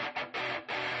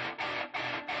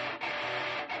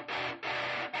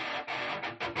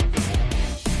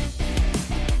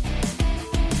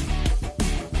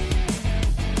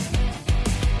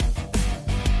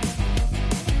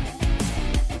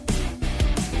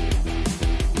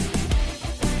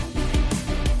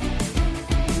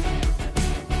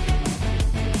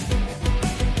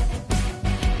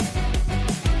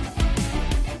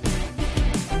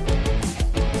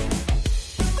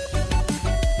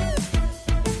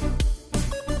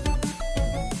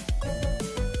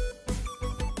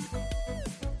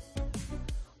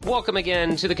Welcome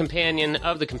again to the companion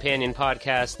of the Companion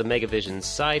Podcast, the Megavision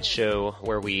Sideshow,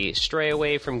 where we stray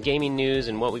away from gaming news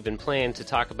and what we've been playing to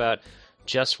talk about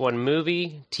just one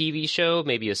movie, TV show,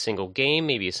 maybe a single game,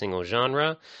 maybe a single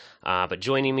genre. But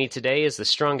joining me today is the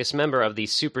strongest member of the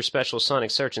super special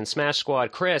Sonic Search and Smash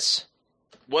Squad, Chris.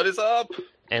 What is up?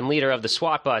 And leader of the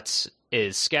SWAT Butts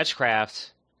is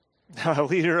Sketchcraft.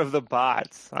 Leader of the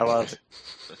bots. I love it.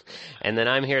 And then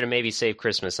I'm here to maybe save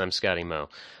Christmas. I'm Scotty Moe.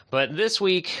 But this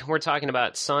week, we're talking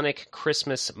about Sonic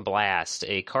Christmas Blast,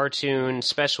 a cartoon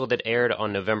special that aired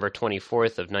on November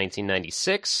 24th of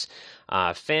 1996.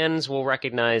 Fans will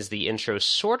recognize the intro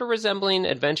sort of resembling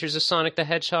Adventures of Sonic the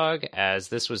Hedgehog, as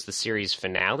this was the series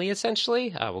finale,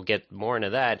 essentially. We'll get more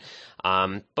into that.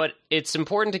 But it's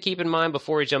important to keep in mind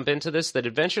before we jump into this that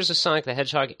Adventures of Sonic the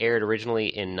Hedgehog aired originally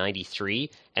in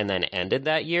 93 and then ended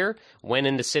that year, went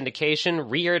into syndication,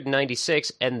 re-aired in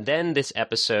 96, and then this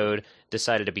episode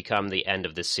decided to become the end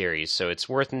of the series. So it's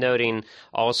worth noting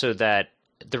also that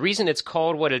the reason it's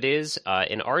called what it is,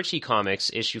 in Archie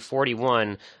Comics, issue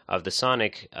 41 of the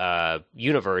Sonic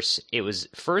universe, it was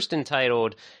first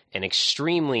entitled An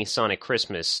Extremely Sonic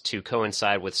Christmas to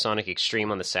coincide with Sonic Extreme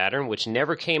on the Saturn, which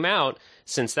never came out.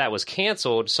 Since that was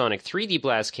canceled, Sonic 3D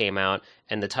Blast came out,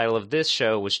 and the title of this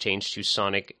show was changed to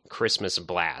Sonic Christmas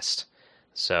Blast.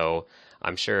 So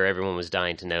I'm sure everyone was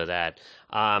dying to know that.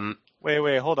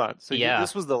 Wait, hold on. So yeah.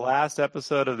 This was the last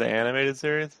episode of the animated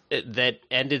series? That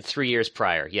ended 3 years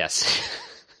prior, yes.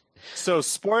 So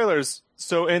spoilers.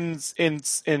 So in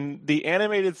the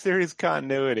animated series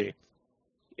continuity,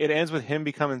 it ends with him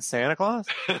becoming Santa Claus?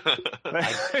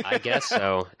 I guess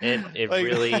so.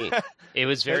 It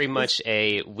was very much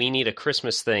a, we need a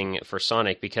Christmas thing for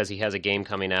Sonic because he has a game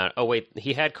coming out. Oh, wait,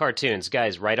 he had cartoons.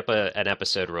 Guys, write up an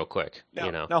episode real quick.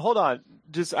 Now, hold on.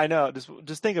 Just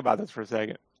think about this for a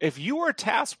second. If you were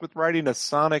tasked with writing a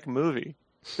Sonic movie,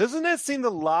 doesn't that seem the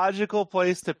logical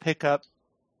place to pick up,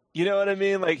 you know what I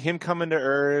mean? Like him coming to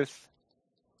Earth.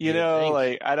 I don't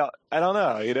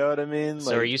know. You know what I mean?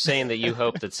 So are you saying that you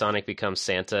hope that Sonic becomes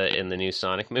Santa in the new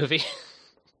Sonic movie?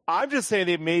 I'm just saying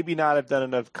they maybe not have done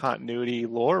enough continuity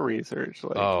lore research.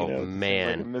 Man.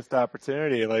 Like a missed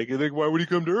opportunity. Like, why would he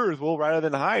come to Earth? Well, rather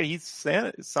than hide, he's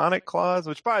Sonic Claus,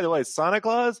 which, by the way, Sonic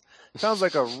Claus sounds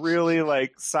like a really,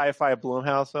 sci-fi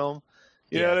Blumhouse film.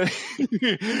 You know what I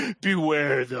mean?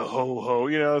 Beware the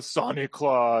ho-ho, Sonic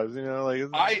Claus,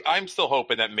 I'm still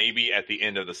hoping that maybe at the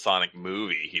end of the Sonic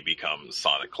movie, he becomes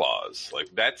Sonic Claus.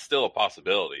 That's still a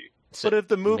possibility. So but if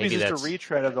the movie's just a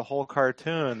retread of the whole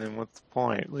cartoon, then what's the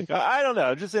point? I don't know.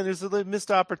 I'm just saying there's a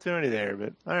missed opportunity there,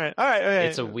 but all right.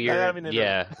 It's a weird,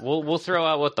 We'll throw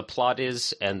out what the plot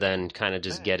is and then kind of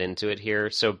just get into it here.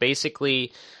 So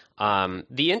basically,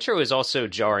 the intro is also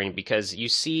jarring because you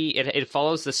see it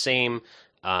follows the same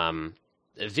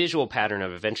visual pattern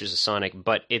of Adventures of Sonic,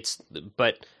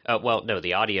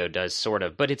 the audio does sort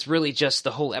of, but it's really just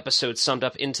the whole episode summed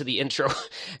up into the intro.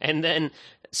 And then,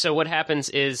 so what happens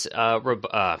is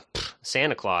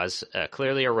Santa Claus,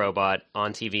 clearly a robot,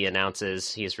 on TV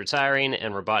announces he is retiring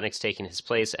and Robotnik's taking his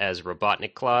place as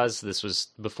Robotnik Claus. This was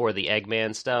before the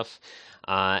Eggman stuff.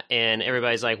 And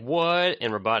everybody's like, what?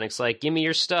 And Robotnik's like, give me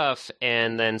your stuff.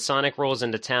 And then Sonic rolls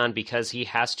into town because he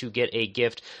has to get a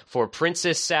gift for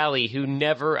Princess Sally, who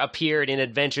never appeared in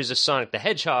Adventures of Sonic the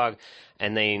Hedgehog.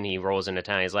 And then he rolls into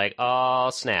town. He's like, oh,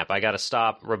 snap. I got to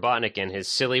stop Robotnik and his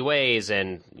silly ways.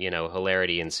 And,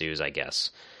 hilarity ensues, I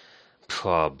guess.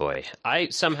 Oh, boy. I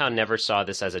somehow never saw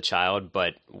this as a child,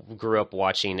 but grew up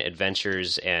watching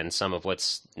Adventures and some of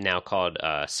what's now called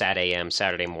Sat AM,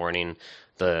 Saturday Morning,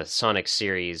 the Sonic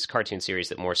series, cartoon series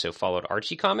that more so followed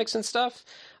Archie Comics and stuff.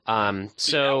 What's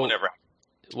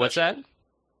that?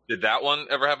 Did that one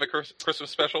ever have a Christmas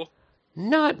special?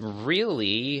 Not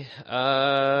really.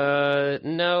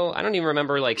 No, I don't even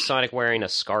remember Sonic wearing a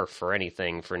scarf or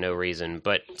anything for no reason.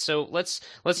 But so let's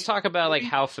talk about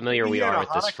how familiar we are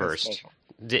with this first.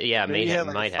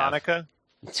 Might have. Sonica?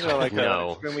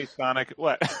 No. Sonic,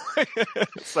 what?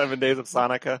 7 days of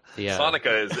Sonica? Yeah.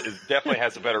 Sonica is definitely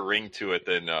has a better ring to it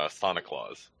than Santa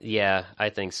Claus. Yeah, I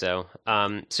think so.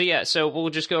 So we'll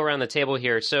just go around the table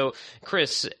here. So,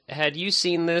 Chris, had you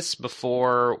seen this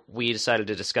before we decided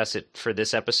to discuss it for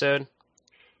this episode?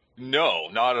 No,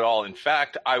 not at all. In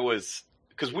fact,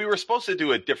 because we were supposed to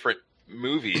do a different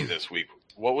movie this week.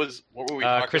 What were we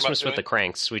talking Christmas about with the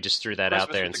Cranks. We just threw that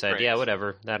out there and said, yeah,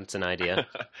 whatever. That's an idea.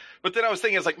 But then I was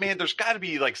thinking, man, there's got to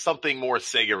be something more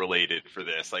Sega related for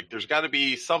this. There's got to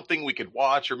be something we could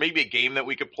watch or maybe a game that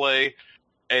we could play.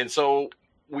 And so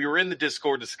we were in the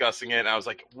Discord discussing it. And I was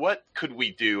like, what could we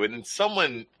do? And then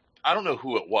someone, I don't know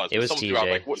who it was. It was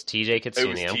TJ. It's TJ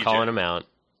Katsuni. I'm calling him out.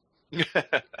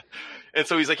 And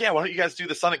so he's like, yeah, why don't you guys do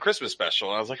the Sonic Christmas special?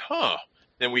 And I was like, huh.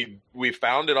 And we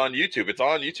found it on YouTube. It's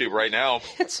on YouTube right now.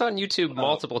 It's on YouTube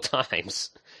multiple times.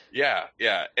 Yeah.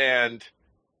 And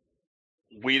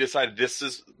we decided this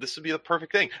would be the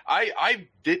perfect thing. I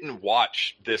didn't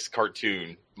watch this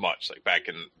cartoon much, like back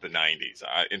in the 90s.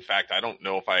 In fact, I don't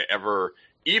know if I ever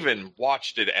even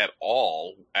watched it at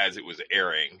all as it was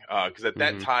airing. Because at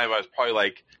that time, I was probably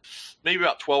like maybe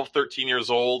about 12, 13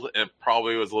 years old, and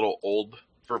probably was a little old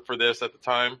for this at the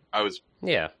time. I was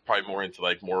probably more into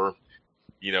like more,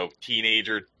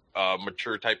 teenager,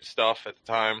 mature type stuff at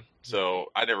the time.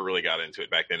 So I never really got into it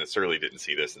back then. I certainly didn't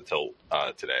see this until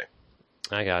today.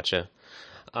 I gotcha.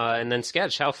 And then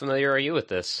Sketch, how familiar are you with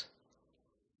this?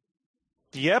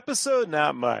 The episode,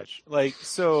 not much.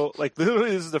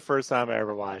 Literally, this is the first time I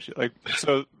ever watched it.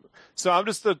 So I'm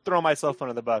just to throw myself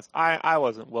under the bus. I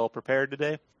wasn't well prepared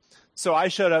today. So I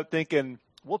showed up thinking,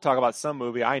 we'll talk about some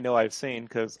movie I know I've seen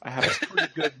because I have a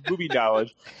pretty good movie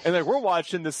knowledge. And we're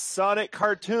watching this Sonic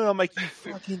cartoon. I'm like, you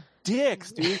fucking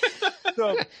dicks, dude.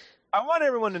 So I want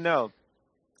everyone to know,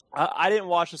 I didn't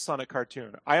watch the Sonic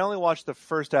cartoon. I only watched the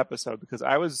first episode because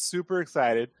I was super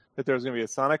excited that there was going to be a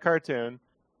Sonic cartoon.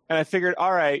 And I figured,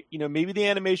 all right, maybe the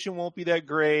animation won't be that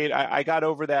great. I got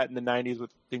over that in the 90s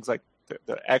with things like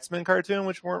the X-Men cartoon,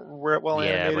 which weren't well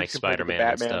animated. Yeah, like Spider-Man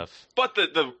and stuff. But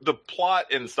the plot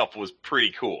and stuff was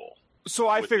pretty cool. So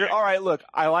I figured, all right, look,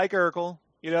 I like Urkel.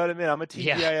 You know what I mean? I'm a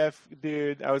TGIF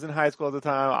dude. I was in high school at the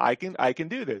time. I can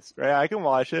do this, right? I can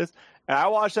watch this. And I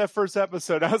watched that first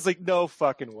episode. I was like, no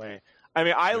fucking way. I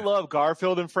mean, I love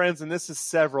Garfield and Friends, and this is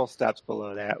several steps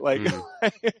below that.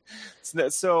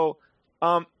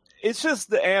 It's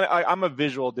just I'm a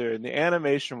visual dude, and the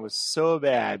animation was so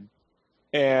bad.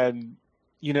 And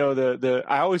I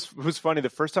always it was funny. The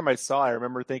first time I saw it, I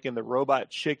remember thinking the robot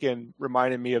chicken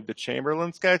reminded me of the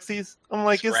Chamberlain Skeksis. I'm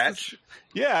like, Scratch?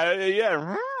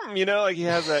 Yeah. Like he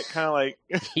has that kind of like.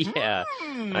 Yeah,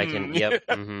 I can. Yep.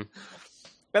 Mm-hmm.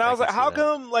 And I was like, how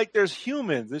come there's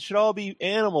humans? It should all be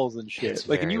animals and shit. It's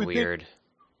very weird.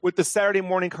 With the Saturday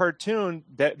morning cartoon,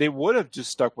 that they would have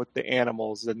just stuck with the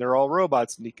animals, and they're all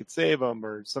robots, and he could save them.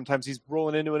 Or sometimes he's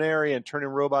rolling into an area and turning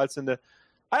robots into.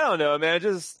 I don't know, man.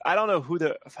 I don't know who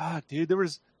dude. There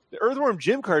was the Earthworm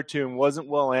Jim cartoon wasn't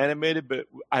well animated, but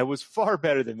I was far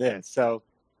better than this. So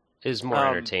it was more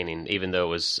entertaining, even though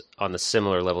it was on the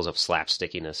similar levels of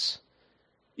slapstickiness.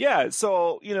 Yeah.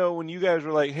 So when you guys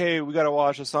were like, "Hey, we got to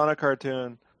watch a Sonic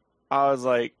cartoon," I was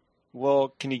like,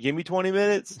 well, can you give me 20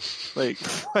 minutes?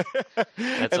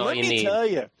 That's all you need. Let me tell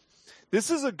you, this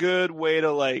is a good way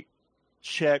to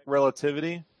check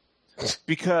relativity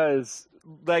because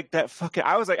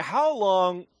I was like, how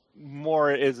long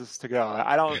more is this to go?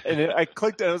 I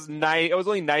clicked and it was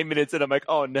only 9 minutes and I'm like,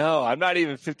 oh no, I'm not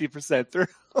even 50% through.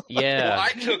 Yeah. Well, I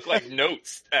took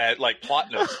notes at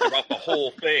plot notes throughout the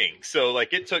whole thing. So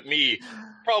it took me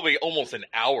probably almost an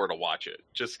hour to watch it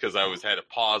just because I had to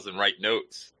pause and write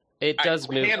notes. It does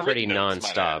move pretty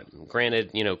nonstop.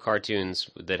 Granted,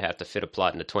 cartoons that have to fit a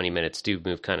plot into 20 minutes do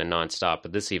move kind of nonstop,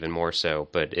 but this even more so.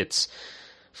 But it's,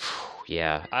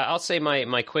 yeah. I'll say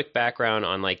my quick background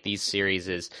on these series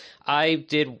is I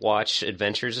did watch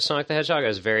Adventures of Sonic the Hedgehog. I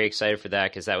was very excited for that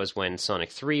because that was when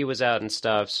Sonic 3 was out and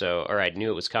stuff. Or I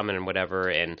knew it was coming and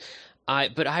whatever.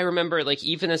 But I remember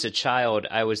even as a child,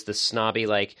 I was the snobby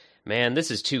man,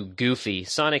 this is too goofy.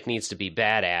 Sonic needs to be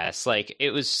badass. It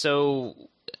was so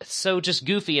just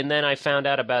goofy. And then I found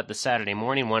out about the Saturday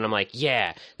morning one. I'm like,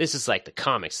 yeah, this is like the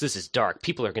comics. This is dark.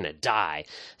 People are going to die.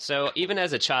 So even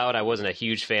as a child, I wasn't a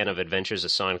huge fan of Adventures of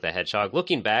Sonic the Hedgehog.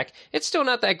 Looking back, it's still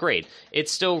not that great.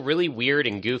 It's still really weird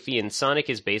and goofy. And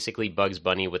Sonic is basically Bugs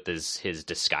Bunny with his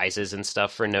disguises and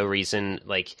stuff for no reason.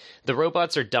 The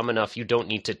robots are dumb enough. You don't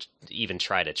need to even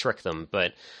try to trick them.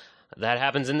 But that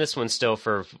happens in this one still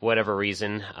for whatever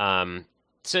reason.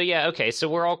 So yeah, okay. So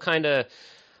we're all kind of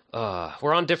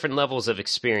we're on different levels of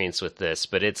experience with this,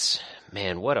 but it's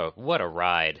what a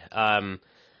ride. And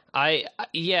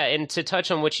to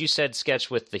touch on what you said, Sketch,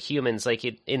 with the humans,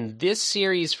 in this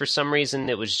series, for some reason,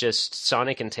 it was just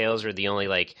Sonic and Tails are the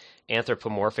only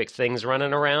anthropomorphic things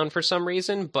running around for some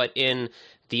reason, but in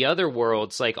the other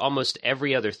worlds, almost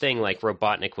every other thing,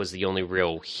 Robotnik was the only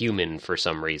real human for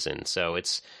some reason. So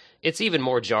it's even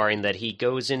more jarring that he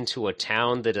goes into a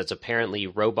town that is apparently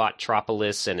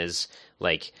Robot-tropolis and is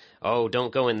oh,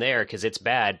 don't go in there because it's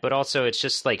bad. But also it's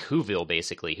just Whoville,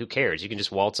 basically. Who cares? You can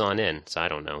just waltz on in. So I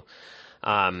don't know.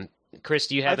 Chris,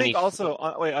 do you have any... I think also,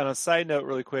 on a side note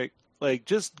really quick,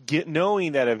 just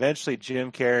knowing that eventually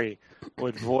Jim Carrey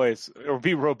would voice or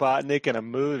be Robotnik in a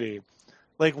movie,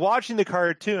 watching the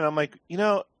cartoon, I'm like,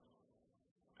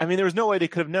 I mean, there was no way they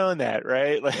could have known that,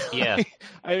 right? Like, Yeah.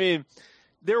 I mean,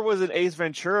 there was an Ace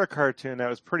Ventura cartoon that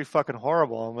was pretty fucking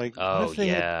horrible. I'm like, what if they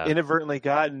had inadvertently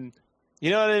gotten, you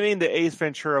know what I mean? The Ace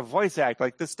Ventura voice act,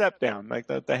 like the step down, like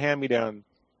the hand me down.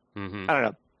 Mm-hmm. I don't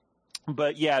know.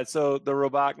 But yeah, so the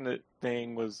Robotnik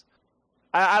thing was,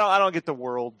 I don't get the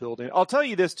world building. I'll tell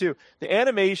you this too. The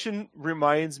animation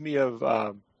reminds me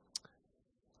of,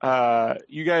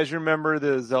 you guys remember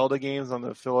the Zelda games on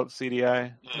the Philips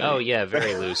CDI? Oh yeah,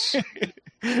 very loose.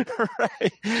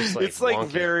 Right. It's like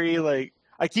very like,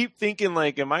 I keep thinking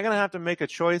like, am I gonna have to make a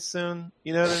choice soon?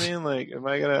 You know what I mean? Like, am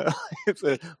I gonna? It's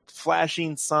a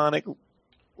flashing Sonic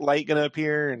light gonna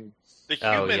appear and. The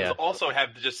humans also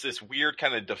have just this weird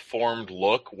kind of deformed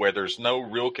look where there's no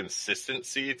real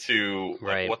consistency to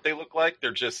what they look like.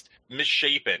 They're just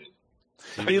misshapen.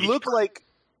 They look like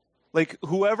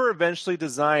whoever eventually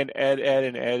designed Ed,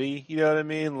 and Eddie, you know what I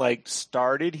mean? Like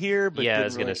started here, but I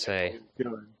was gonna say,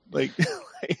 like,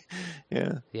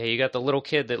 yeah, you got the little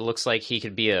kid that looks like he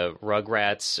could be a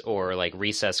Rugrats or like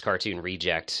Recess cartoon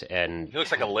reject, and he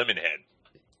looks like a Lemonhead.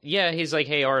 Yeah, he's like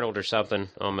Hey Arnold or something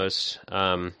almost.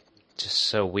 Just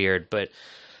so weird, but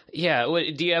yeah.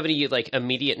 Do you have any like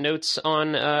immediate notes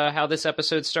on how this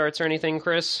episode starts or anything,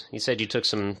 Chris? You said you took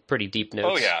some pretty deep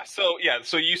notes. Oh yeah.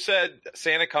 So you said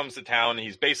Santa comes to town.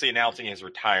 He's basically announcing his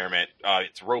retirement.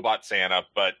 It's Robot Santa,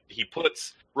 but he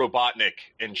puts Robotnik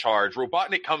in charge.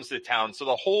 Robotnik comes to town, so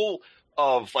the whole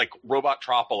of like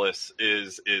Robotropolis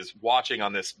is watching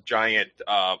on this giant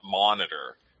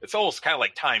monitor. It's almost kind of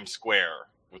like Times Square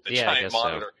with the giant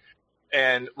monitor. So.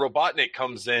 And Robotnik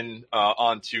comes in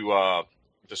onto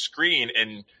the screen,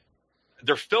 and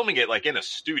they're filming it like in a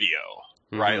studio,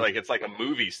 right? Like it's like a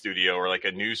movie studio or like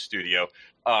a news studio.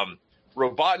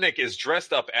 Robotnik is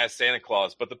dressed up as Santa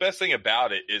Claus, but the best thing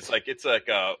about it is like it's like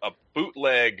a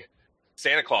bootleg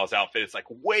Santa Claus outfit. It's like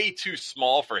way too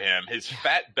small for him. His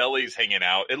fat belly's hanging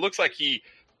out. It looks like he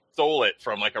stole it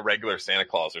from like a regular Santa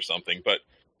Claus or something, but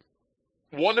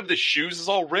one of the shoes is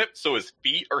all ripped, so his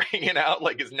feet are hanging out,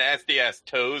 like his nasty ass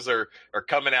toes are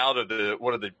coming out of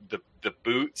one of the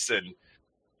boots, and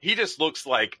he just looks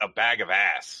like a bag of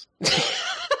ass.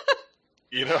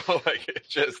 You know, like it's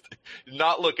just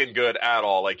not looking good at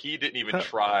all. Like he didn't even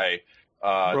try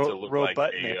to look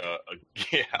like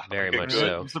very much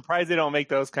so. I'm surprised they don't make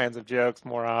those kinds of jokes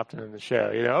more often in the show.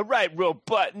 You know, right,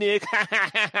 Robotnik.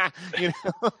 You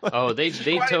know, oh, they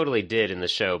totally did in the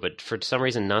show, but for some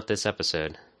reason, not this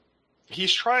episode.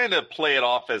 He's trying to play it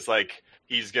off as like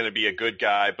he's going to be a good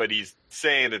guy, but he's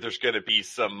saying that there's going to be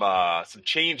some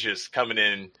changes coming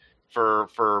in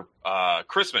for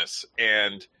Christmas,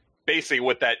 and basically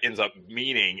what that ends up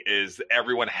meaning is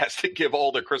everyone has to give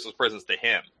all their Christmas presents to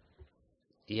him.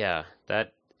 Yeah,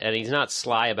 and he's not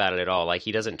sly about it at all. Like,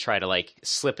 he doesn't try to, like,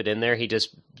 slip it in there. He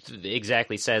just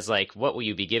exactly says, like, what will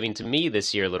you be giving to me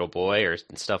this year, little boy, or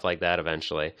stuff like that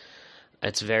eventually.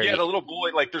 It's very... Yeah, the little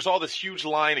boy, like, there's all this huge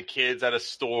line of kids at a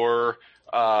store.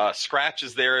 Scratch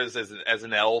is there as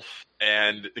an elf,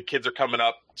 and the kids are coming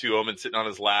up to him and sitting on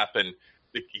his lap, and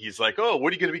he's like, oh,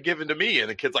 what are you going to be giving to me? And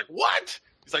the kid's like, what?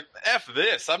 He's like, F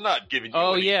this. I'm not giving you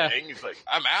anything. Yeah. He's like,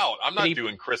 I'm out. I'm not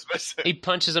doing Christmas. He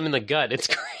punches him in the gut. It's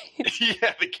great.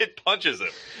 Yeah, the kid punches him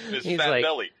in his fat like,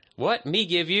 belly. What? Me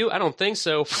give you? I don't think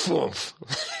so.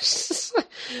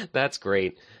 That's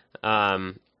great.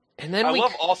 And then I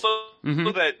love also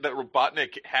that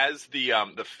Robotnik has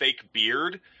the fake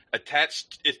beard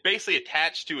attached. It's basically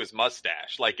attached to his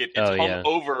mustache. Like it's hung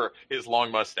over his long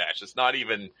mustache. It's not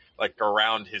even like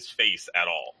around his face at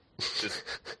all.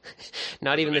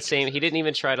 Not even the same. He didn't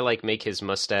even try to like make his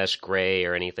mustache gray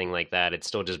or anything like that. It's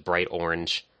still just bright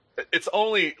orange. It's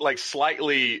only like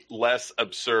slightly less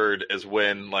absurd as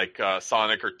when like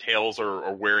Sonic or Tails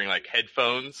are wearing like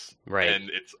headphones, right? And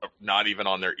it's not even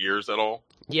on their ears at all.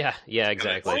 Yeah,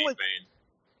 exactly.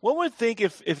 One would think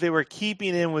if they were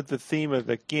keeping in with the theme of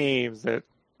the games that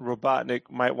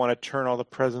Robotnik might want to turn all the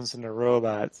presents into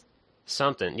robots.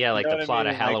 Something, yeah, like the plot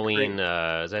of Halloween.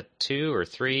 Is that 2 or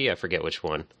 3? I forget which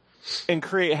one. And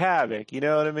create havoc, you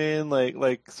know what I mean?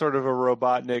 Like sort of a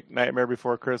Robotnik Nightmare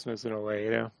Before Christmas in a way,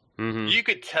 you know? Mm-hmm. You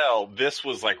could tell this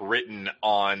was like written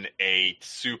on a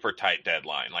super tight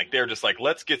deadline. Like they're just like,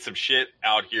 let's get some shit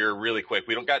out here really quick.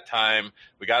 We don't got time.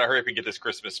 We got to hurry up and get this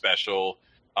Christmas special.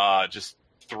 Just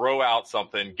throw out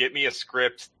something. Get me a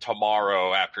script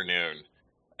tomorrow afternoon.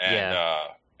 And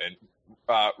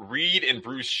Reed and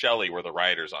Bruce Shelley were the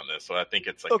writers on this, so I think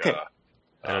it's like okay.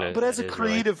 But as a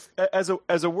creative, as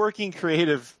a working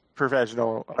creative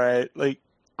professional, all right, like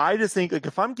I just think like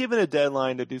if I'm given a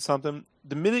deadline to do something,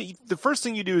 the first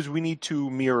thing you do is we need to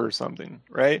mirror something,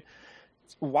 right?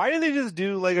 Why do they just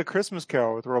do like a Christmas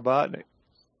Carol with Robotnik?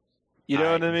 You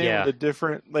know what I mean? Yeah. The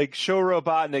different, like, show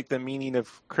Robotnik the meaning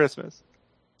of Christmas.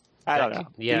 I don't know.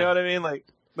 Yeah. You know what I mean?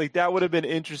 Like that would have been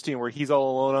interesting, where he's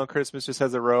all alone on Christmas, just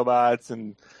has the robots,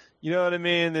 and you know what I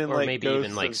mean? And Or like maybe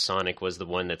even like Sonic was the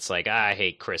one that's like, I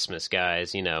hate Christmas,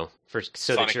 guys. You know, so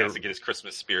Sonic that you're has to get his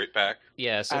Christmas spirit back.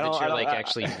 yeah, so that you're like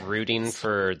actually rooting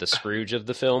for the Scrooge of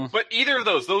the film. But either of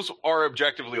those are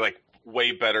objectively like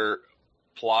way better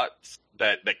plots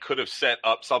that could have set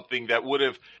up something that would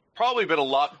have probably been a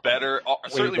lot better.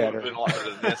 Certainly would have been a lot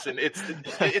better than this. And it's a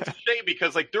shame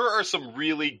because like there are some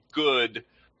really good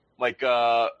like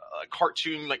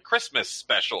cartoon like Christmas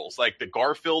specials. Like the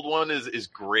Garfield one is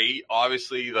great.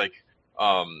 Obviously, like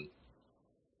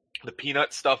the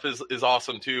Peanut stuff is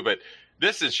awesome too. But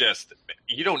this is just,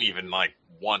 you don't even like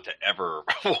want to ever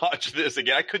watch this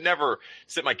again. I could never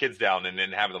sit my kids down and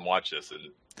then have them watch this.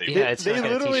 And they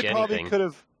literally probably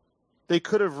anything. They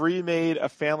could have remade a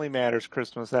Family Matters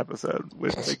Christmas episode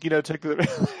with, like, you know, take the.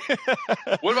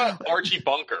 What about Archie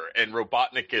Bunker and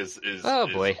Robotnik is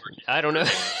boy, I don't know.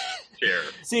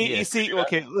 See,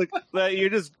 okay, look, you're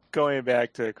just going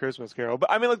back to Christmas Carol, but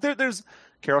I mean, like, there's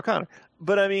Carol Connor,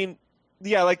 but I mean,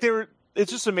 yeah, like it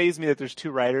just amazed me that there's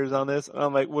two writers on this.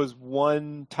 I'm like, was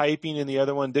one typing and the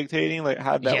other one dictating? Like,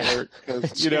 how'd that work?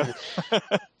 'Cause, you know,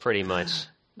 pretty much,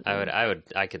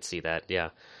 I could see that,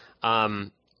 yeah.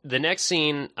 The next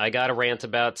scene I got to rant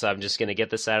about, so I'm just going to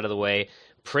get this out of the way.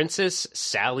 Princess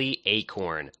Sally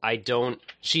Acorn.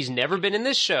 She's never been in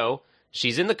this show.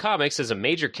 She's in the comics as a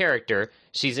major character.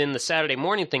 She's in the Saturday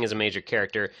Morning thing as a major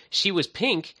character. She was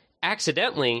Pink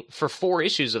accidentally for 4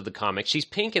 issues of the comic. She's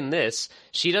Pink in this.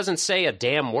 She doesn't say a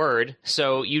damn word,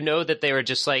 so you know that they were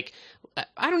just like,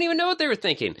 I don't even know what they were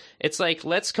thinking. It's like,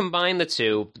 let's combine the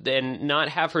two and not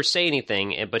have her say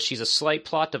anything, but she's a slight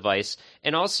plot device.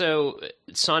 And also,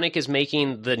 Sonic is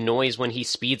making the noise when he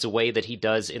speeds away that he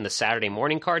does in the Saturday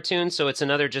Morning cartoon, so it's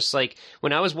another just like,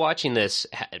 when I was watching this,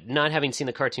 not having seen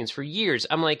the cartoons for years,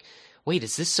 I'm like, wait,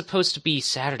 is this supposed to be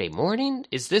Saturday Morning?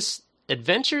 Is this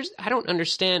Adventures? I don't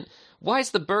understand. Why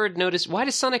is the bird notice? Why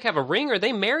does Sonic have a ring? Are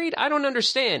they married? I don't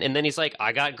understand. And then he's like,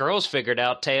 I got girls figured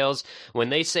out, Tails. When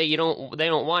they say they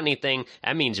don't want anything,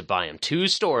 that means you buy them 2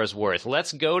 stores worth.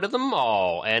 Let's go to the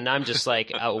mall. And I'm just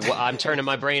like, I'm turning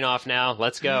my brain off now.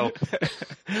 Let's go.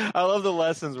 I love the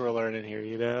lessons we're learning here,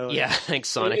 you know? Yeah, thanks,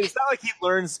 Sonic. It's not like he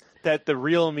learns that the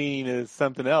real meaning is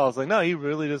something else. Like, no, he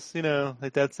really just, you know,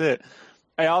 like, that's it.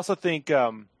 I also think,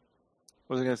 what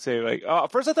was I going to say? Like,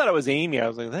 first I thought it was Amy. I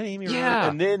was like, is that Amy? Yeah.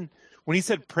 And then when he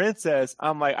said princess,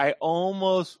 I'm like, I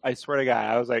swear to God,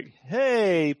 I was like,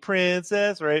 hey,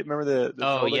 princess, right? Remember the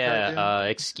oh, yeah,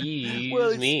 cartoon?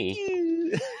 Excuse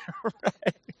me.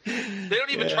 Right. They don't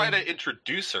even try to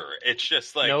introduce her. It's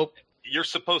just like, nope. You're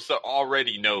supposed to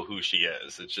already know who she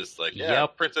is. It's just like, yeah,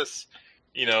 princess,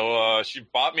 you know, she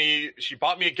bought me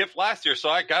a gift last year, so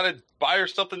I gotta buy her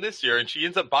something this year. And she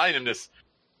ends up buying him this,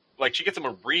 like, she gets him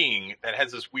a ring that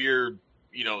has this weird,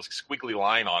 you know, squiggly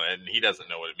line on it, and he doesn't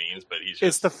know what it means, but he's just...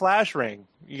 It's the Flash ring.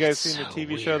 You guys seen so the TV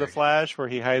weird. show The Flash, where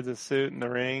he hides his suit in the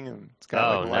ring, and it's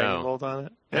got like lightning bolt on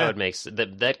it? That would make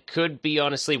that could be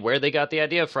honestly where they got the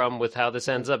idea from with how this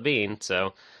ends up being.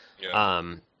 So,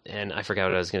 and I forgot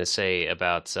what I was going to say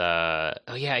about.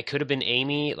 It could have been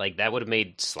Amy. Like, that would have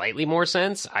made slightly more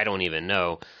sense. I don't even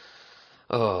know.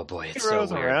 Oh boy, it's so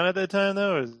weird. Around at that time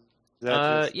though. Is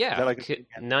that is that like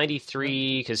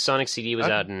 93? Because Sonic CD was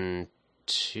out in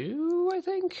 2, I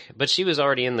think, but she was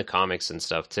already in the comics and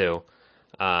stuff too.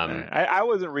 I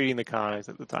wasn't reading the comics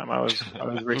at the time. I was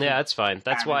reading. Yeah, that's fine.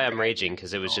 That's why I'm raging,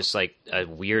 because it was just like a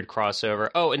weird crossover.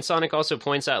 Oh, and Sonic also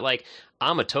points out, like,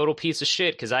 I'm a total piece of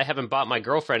shit because I haven't bought my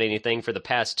girlfriend anything for the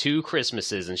past 2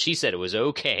 Christmases, and she said it was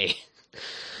okay.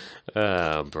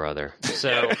 Oh, brother. So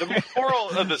the moral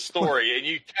of the story, and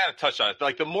you kind of touched on it,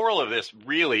 like, the moral of this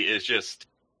really is just,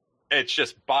 it's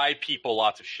just buy people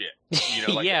lots of shit. You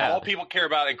know, like, all people care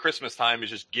about in Christmas time is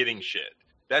just getting shit.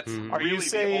 That's really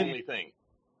the only thing.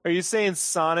 Are you saying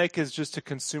Sonic is just a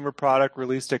consumer product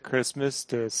released at Christmas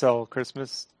to sell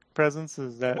Christmas presents?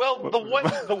 Is that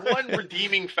the one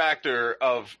redeeming factor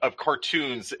of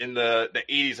cartoons in the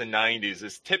 80s and 90s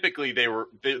is typically there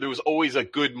was always a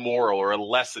good moral or a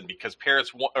lesson, because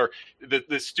parents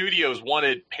the studios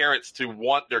wanted parents to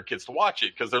want their kids to watch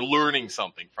it because they're learning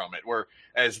something from it.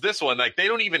 Whereas this one, like, they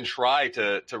don't even try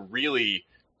to really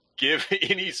give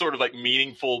any sort of like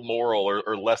meaningful moral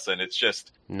or lesson. It's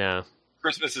just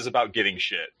Christmas is about getting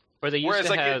shit. Or they used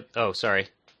to have... sorry.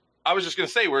 I was just going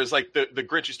to say, whereas like the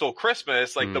Grinch Who Stole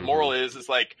Christmas, like the moral is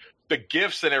like, the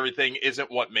gifts and everything isn't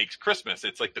what makes Christmas.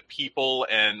 It's like the people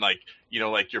and like,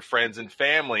 like your friends and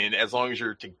family. And as long as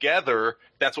you're together,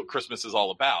 that's what Christmas is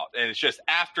all about. And it's just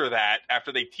after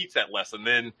they teach that lesson,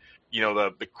 then,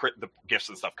 the gifts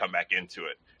and stuff come back into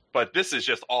it. But this is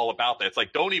just all about that. It's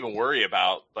like, don't even worry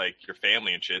about like your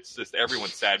family and shit. It's just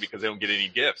everyone's sad because they don't get any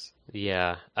gifts.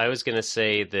 Yeah, I was going to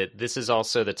say that this is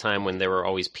also the time when there were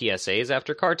always PSAs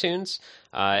after cartoons,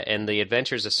 and the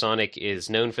Adventures of Sonic is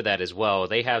known for that as well.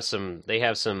 They have some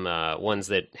ones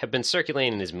that have been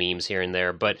circulating as memes here and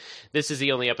there, but this is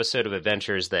the only episode of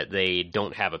Adventures that they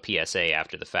don't have a PSA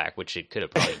after the fact, which it could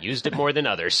have probably used it more than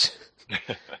others.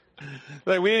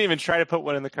 Like, we didn't even try to put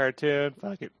one in the cartoon.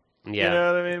 Fuck it. Yeah. You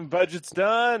know what I mean? Budget's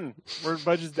done.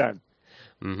 Budget's done.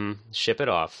 Mm-hmm. Ship it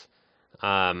off.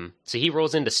 So he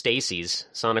rolls into Stacy's.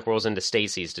 Sonic rolls into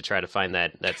Stacy's to try to find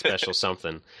that special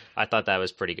something. I thought that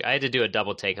was pretty good. I had to do a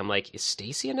double take. I'm like, is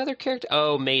Stacy another character?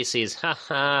 Oh, Macy's. Ha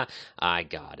ha. I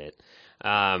got it.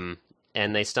 And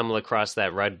they stumble across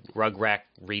that Rugrat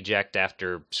reject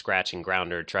after Scratch and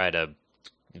Grounder try to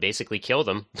basically kill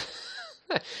them.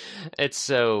 It's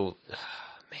so...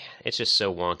 Man, it's just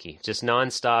so wonky. Just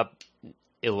nonstop,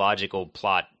 illogical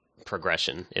plot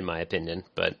progression, in my opinion.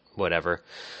 But whatever.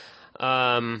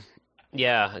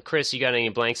 Yeah, Chris, you got any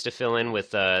blanks to fill in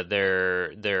with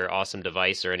their awesome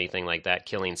device or anything like that,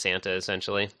 killing Santa,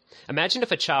 essentially? Imagine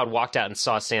if a child walked out and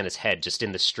saw Santa's head just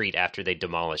in the street after they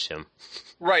demolish him.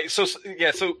 Right. So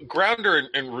Grounder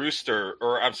and Rooster,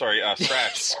 or I'm sorry,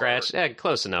 Scratch. Scratch. Yeah,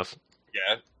 close enough.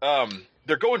 Yeah.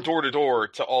 They're going door to door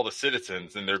to all the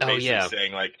citizens, and they're basically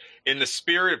saying, like, in the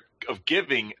spirit of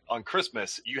giving on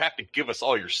Christmas, you have to give us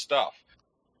all your stuff.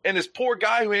 And this poor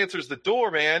guy who answers the door,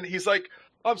 man, he's like,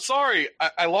 I'm sorry,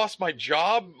 I lost my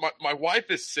job. My wife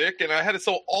is sick, and I had to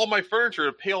sell all my furniture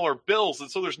to pay all our bills,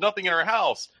 and so there's nothing in our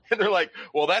house. And they're like,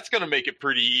 well, that's going to make it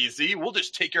pretty easy. We'll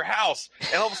just take your house.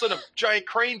 And all of a sudden, a giant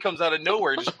crane comes out of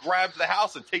nowhere and just grabs the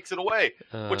house and takes it away.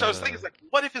 Which I was thinking, like,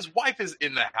 what if his wife is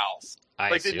in the house? I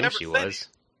assume she was.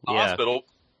 Hospital.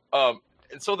 And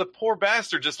so the poor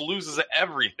bastard just loses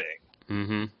everything.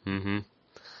 Mm-hmm. Mm-hmm.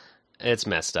 It's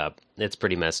messed up. It's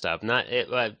pretty messed up.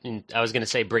 I was going to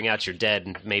say bring out your dead,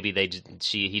 and maybe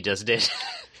he just did.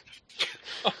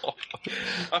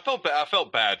 I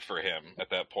felt bad for him at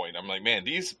that point. I'm like, man,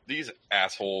 these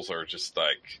assholes are just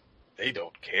like, they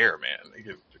don't care, man.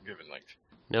 They're giving like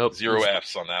zero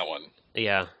Fs on that one.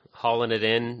 Yeah, hauling it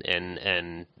in,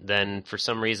 and then for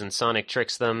some reason Sonic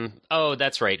tricks them. Oh,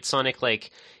 that's right. Sonic,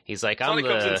 he's like, Sonic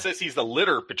comes in and says he's the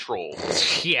litter patrol.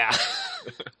 Yeah.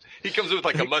 He comes in with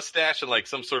like a mustache and like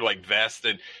some sort of like vest,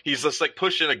 and he's just like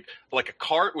pushing a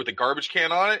cart with a garbage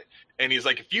can on it, and he's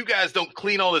like, if you guys don't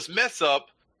clean all this mess up,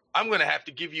 I'm going to have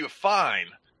to give you a fine.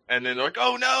 And then they're like,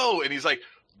 oh no. And he's like,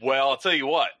 well, I'll tell you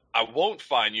what, I won't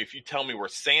fine you if you tell me where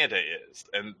Santa is.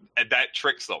 And that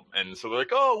tricks them. And so they're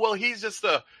like, oh, well, he's just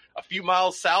a few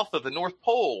miles south of the North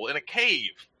Pole in a cave.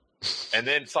 And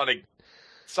then Sonic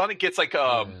gets like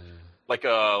a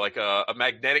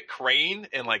magnetic crane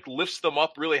and like lifts them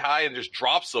up really high and just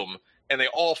drops them. And they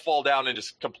all fall down and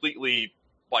just completely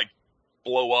like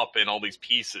blow up in all these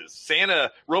pieces.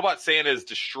 Robot Santa is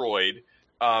destroyed.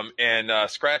 And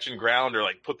Scratch and Grounder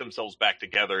like put themselves back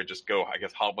together and just go, I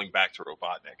guess, hobbling back to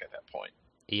Robotnik at that point.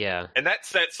 Yeah. And that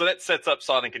sets up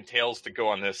Sonic and Tails to go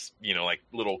on this, like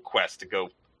little quest to go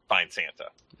find Santa.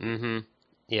 Mm-hmm.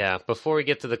 Yeah. Before we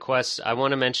get to the quest, I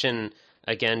want to mention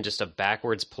again just a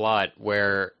backwards plot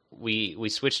where we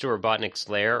switch to Robotnik's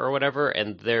lair or whatever,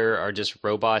 and there are just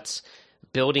robots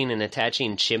building and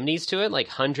attaching chimneys to it, like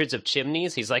hundreds of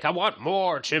chimneys. He's like, I want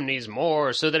more chimneys,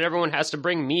 more, so that everyone has to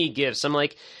bring me gifts. I'm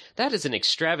like, that is an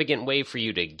extravagant way for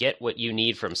you to get what you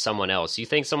need from someone else. You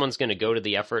think someone's going to go to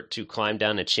the effort to climb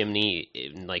down a chimney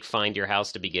and like find your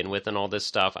house to begin with and all this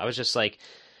stuff? I was just like,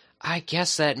 I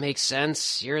guess that makes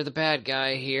sense. You're the bad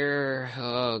guy here.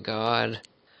 Oh, God.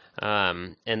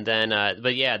 And then,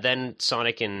 but yeah, then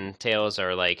Sonic and Tails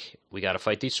are like, we got to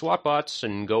fight these SWAT bots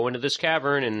and go into this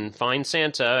cavern and find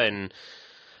Santa. And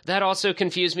that also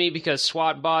confused me because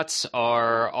SWAT bots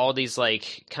are all these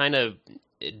like kind of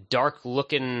dark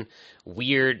looking,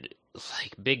 weird,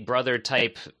 like Big Brother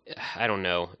type. I don't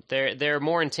know. They're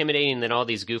more intimidating than all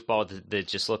these goofballs that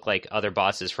just look like other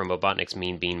bosses from Robotnik's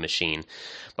Mean Bean Machine.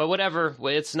 But whatever.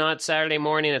 It's not Saturday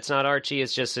morning. It's not Archie.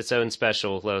 It's just its own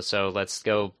special. So let's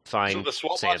go find Santa. So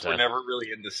the SWAT bots were never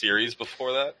really in the series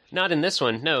before that? Not in this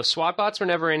one. No, SWAT bots were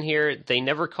never in here. They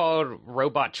never called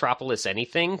Robotropolis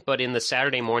anything. But in the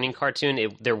Saturday morning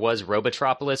cartoon, there was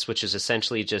Robotropolis, which is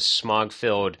essentially just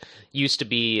smog-filled. Used to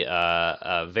be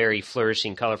a very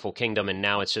flourishing, colorful kingdom, and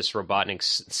now it's just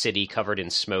Robotnik's city covered in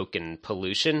smoke and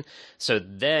pollution. So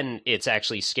then it's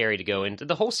actually scary to go into.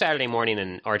 The whole Saturday Morning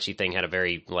and Archie thing had a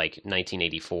very, like,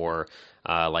 1984,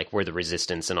 like, we're the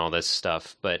resistance and all this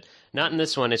stuff. But not in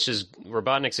this one. It's just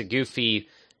Robotnik's a goofy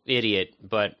idiot,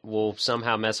 but will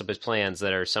somehow mess up his plans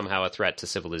that are somehow a threat to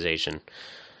civilization.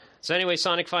 So anyway,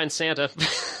 Sonic finds Santa.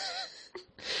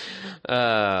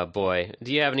 Boy.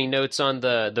 Do you have any notes on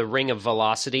the Ring of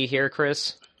Velocity here,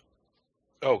 Chris?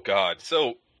 Oh, God.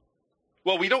 So,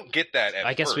 well, we don't get that at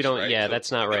I guess first, we don't. right? Yeah, So,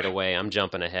 that's not right away. I'm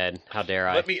jumping ahead. How dare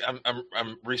I?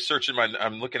 I'm researching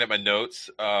I'm looking at my notes.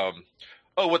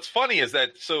 What's funny is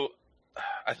that, so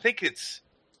I think it's,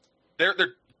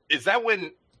 is that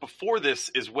when, before this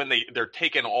is when they're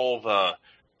taking all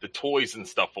the toys and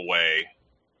stuff away.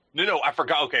 No, I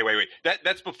forgot. Okay, wait.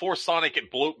 That's before Sonic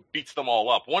beats them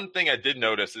all up. One thing I did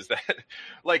notice is that,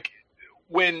 like,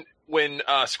 when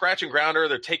Scratch and Grounder,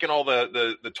 they're taking all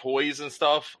the toys and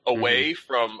stuff away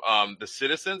from the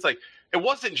citizens. Like, it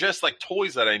wasn't just like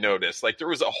toys that I noticed. Like, there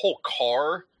was a whole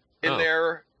car in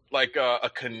there, like a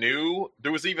canoe.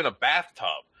 There was even a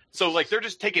bathtub. So, like, they're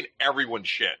just taking everyone's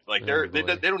shit. Like, they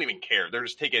don't even care. They're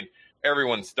just taking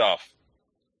everyone's stuff,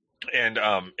 and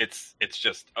it's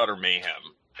just utter mayhem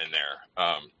in there.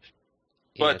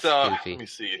 Let me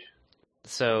see.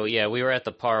 So, yeah, we were at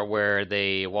the part where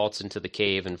they waltz into the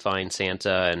cave and find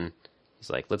Santa, and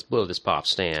he's like, let's blow this pop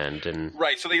stand. And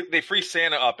right, so they free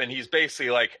Santa up, and he's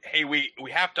basically like, hey, we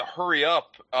have to hurry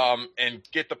up and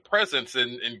get the presents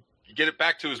and get it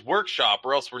back to his workshop,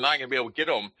 or else we're not going to be able to get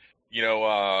them,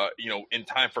 in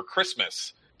time for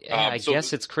Christmas. Yeah, I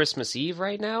guess it's Christmas Eve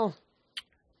right now?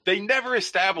 They never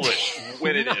establish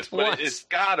when it is, but once. It's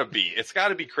got to be. It's got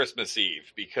to be Christmas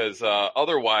Eve, because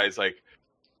otherwise, like,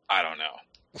 I don't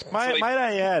know. Might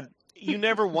I add, you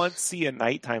never once see a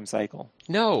nighttime cycle.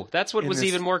 No, that's what was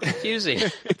even more confusing.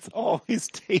 It's always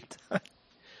daytime.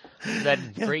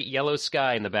 That great yellow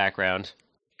sky in the background.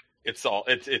 It's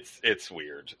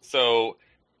weird. So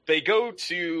they go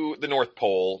to the North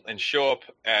Pole and show up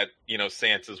at,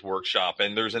 Santa's workshop,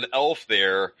 and there's an elf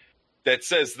there that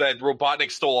says that Robotnik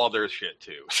stole all their shit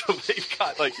too. So they've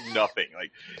got like nothing.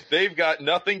 Like, they've got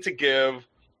nothing to give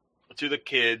to the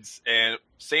kids, and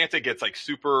Santa gets like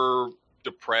super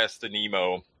depressed and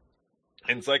emo,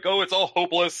 and it's like, oh, it's all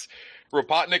hopeless.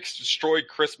 Robotnik's destroyed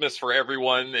Christmas for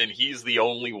everyone, and he's the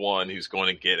only one who's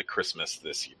going to get a Christmas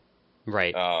this year.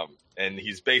 Right. And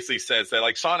he's basically says that,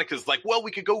 like, Sonic is like, well,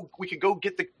 we could go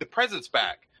get the presents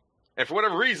back. And for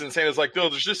whatever reason, Santa's like, no,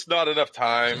 there's just not enough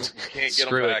time. We can't get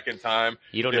them back in time.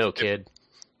 You don't know, kid.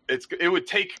 It would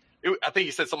take, I think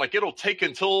he said something like, it'll take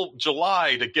until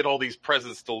July to get all these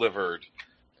presents delivered.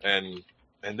 And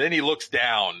then he looks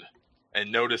down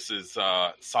and notices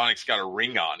Sonic's got a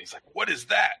ring on. He's like, what is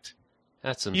that?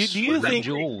 That's some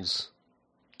jewels.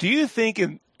 Do you think,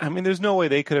 there's no way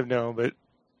they could have known, but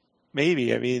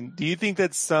maybe, do you think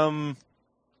that some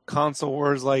console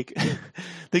wars like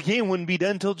the game wouldn't be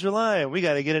done till July and we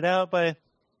got to get it out by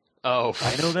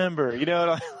November, we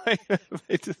got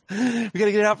to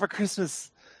get it out for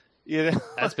Christmas,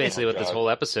 That's basically what this whole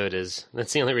episode is.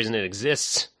 That's the only reason it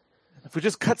exists. If we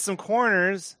just cut some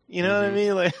corners, what I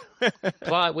mean, like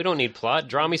plot, we don't need plot.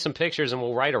 Draw me some pictures and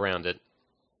we'll write around it.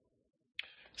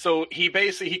 So he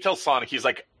tells Sonic, he's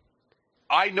like,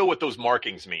 I know what those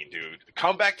markings mean, dude.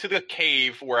 Come back to the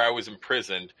cave where I was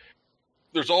imprisoned.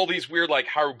 There's all these weird, like,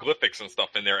 hieroglyphics and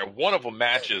stuff in there, and one of them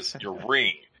matches your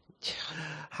ring.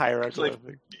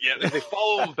 Hieroglyphic. So they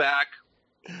follow him back,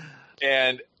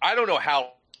 and I don't know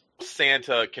how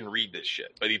Santa can read this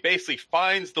shit, but he basically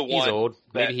finds the one. He's old.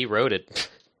 Maybe he wrote it.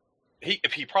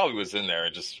 He probably was in there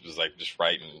and just was like just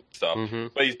writing stuff. Mm-hmm.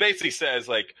 But he basically says,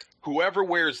 like, whoever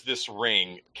wears this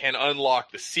ring can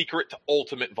unlock the secret to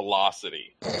ultimate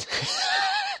velocity.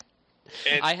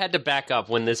 I had to back up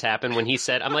when this happened. When he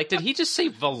said, I'm like, did he just say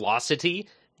velocity?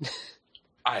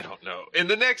 I don't know. In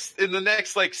the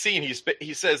next like scene,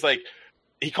 he says, like,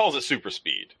 he calls it super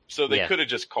speed. So they could have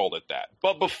just called it that.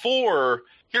 But before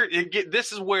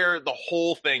this is where the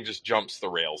whole thing just jumps the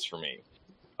rails for me.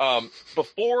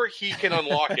 Before he can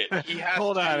unlock it, he has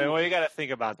Hold to... on, well, you got to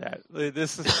think about that.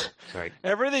 This is right.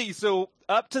 Everything. So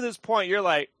up to this point, you're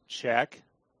like, check,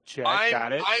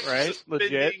 got it, I'm right?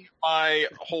 Legit. My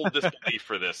whole disbelief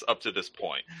for this up to this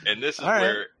point, and this is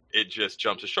where it just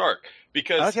jumps a shark,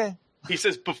 because he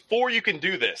says before you can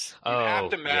do this, you have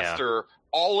to master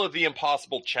all of the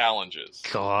impossible challenges.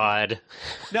 God.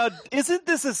 Now, isn't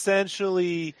this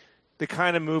essentially the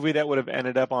kind of movie that would have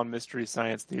ended up on Mystery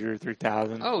Science Theater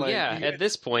 3000? Oh, like, at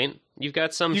this point, you've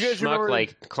got some schmuck,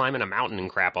 like, climbing a mountain and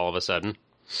crap all of a sudden.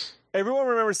 everyone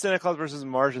remembers Santa Claus versus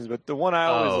Martians, but the one I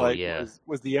always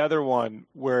was the other one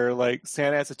where like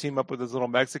Santa has to team up with this little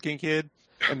Mexican kid,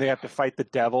 and they have to fight the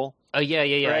devil. Oh yeah.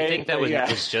 Right? I think that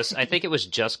was just. I think it was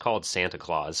just called Santa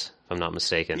Claus, if I'm not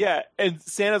mistaken. Yeah, and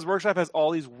Santa's workshop has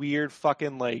all these weird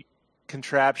fucking like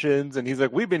contraptions, and he's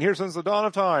like, "We've been here since the dawn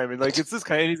of time," and like it's this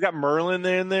kind. And he's got Merlin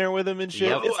in there with him and shit.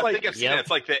 Yep. It's I like, think I've seen it. It's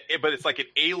like but it's like an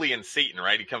alien Satan,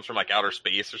 right? He comes from like outer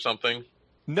space or something.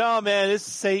 no, man, it's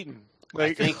Satan.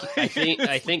 Like,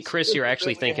 I think, Chris, you're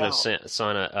actually thinking of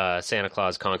Santa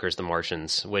Claus Conquers the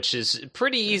Martians, which is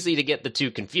pretty easy to get the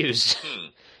two confused.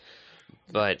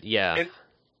 But yeah. And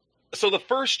so the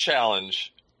first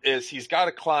challenge is he's got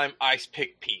to climb Ice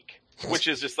Pick Peak, which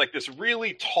is just like this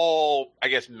really tall, I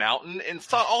guess, mountain. And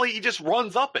so he just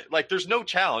runs up it. Like there's no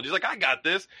challenge. He's like, I got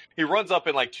this. He runs up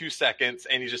in like 2 seconds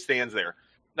and he just stands there.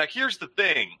 Now here's the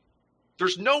thing.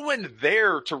 There's no one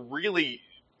there to really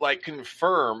like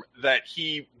confirm that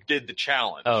he did the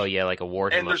challenge. Oh yeah, like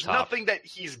award him and there's up top. nothing that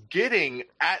he's getting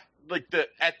at like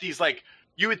at these like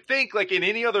you would think like in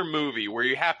any other movie where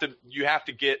you have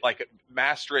to get like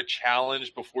master a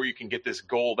challenge before you can get this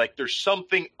goal. Like there's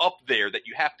something up there that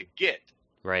you have to get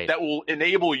right that will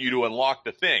enable you to unlock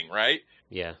the thing, right?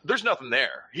 Yeah. There's nothing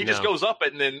there. He just goes up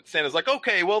it, and then Santa's like,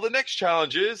 okay, well, the next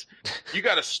challenge is you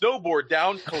got to snowboard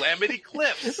down Calamity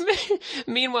Cliffs.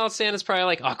 Meanwhile, Santa's probably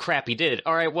like, oh, crap, he did.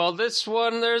 All right, well, this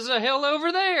one, there's a hill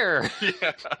over there.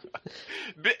 Yeah.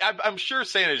 But I'm sure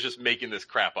Santa's just making this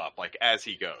crap up, like, as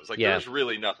he goes. Like, there's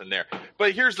really nothing there.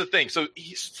 But here's the thing. So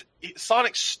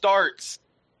Sonic starts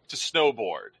to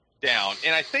snowboard down,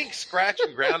 and I think Scratch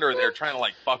and Ground are there trying to,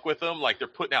 like, fuck with him. Like, they're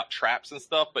putting out traps and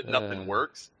stuff, but nothing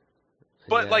works.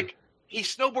 But, like, he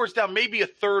snowboards down maybe a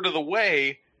third of the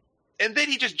way, and then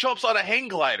he just jumps on a hang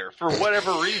glider for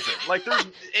whatever reason. Like,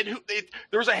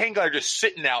 there's a hang glider just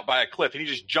sitting out by a cliff, and he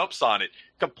just jumps on it,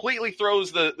 completely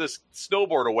throws the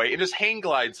snowboard away, and just hang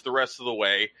glides the rest of the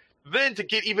way. Then, to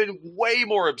get even way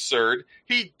more absurd,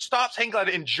 he stops hang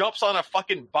gliding and jumps on a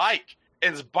fucking bike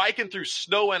and is biking through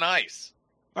snow and ice.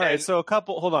 All right, so a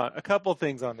couple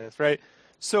things on this, right?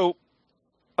 So,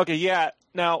 okay, yeah.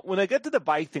 Now, when I get to the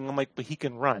bike thing, I'm like, but he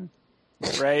can run,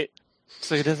 right?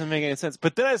 So it doesn't make any sense.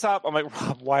 But then I stop. I'm like,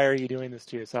 Rob, why are you doing this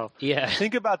to yourself? Yeah.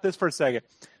 Think about this for a second.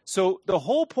 So the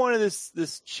whole point of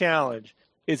this challenge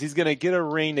is he's going to get a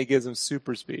ring that gives him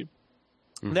super speed.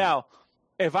 Mm-hmm. Now,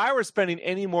 if I were spending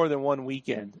any more than one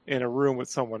weekend in a room with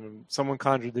someone and someone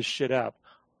conjured this shit up,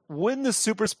 wouldn't the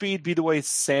super speed be the way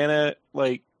Santa,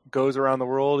 like, goes around the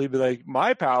world? He'd be like,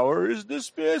 my power is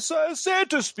this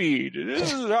Santa speed.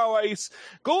 This is how I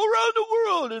go around the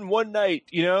world in one night,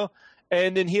 you know?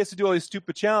 And then he has to do all these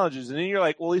stupid challenges. And then you're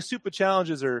like, well, these stupid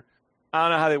challenges are, I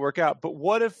don't know how they work out. But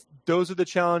what if those are the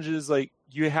challenges, like,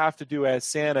 you have to do as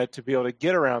Santa to be able to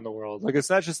get around the world? Like,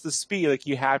 it's not just the speed. Like,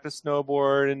 you have to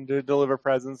snowboard and deliver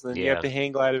presents, and then you have to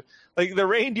hang glide. Like, the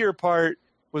reindeer part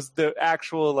was the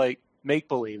actual, like,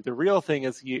 make-believe. The real thing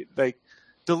is,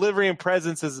 delivering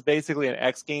presents is basically an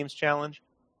X Games challenge.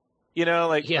 You know,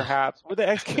 like, perhaps. Were the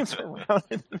X Games around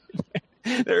in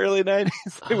the early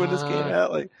 90s when this came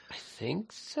out? Like, I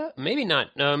think so. Maybe not.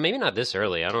 No, maybe not this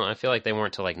early. I feel like they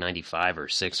weren't till like 95 or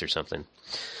 6 or something.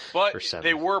 But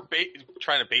they were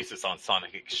trying to base this on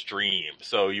Sonic Extreme.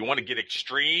 So you want to get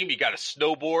extreme, you got to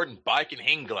snowboard and bike and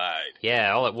hang glide.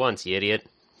 Yeah, all at once, you idiot.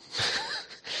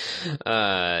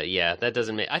 Yeah, that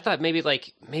doesn't make. I thought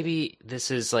maybe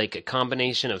this is like a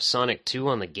combination of Sonic 2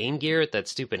 on the Game Gear, that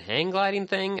stupid hang gliding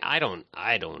thing. I don't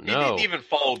know. He didn't even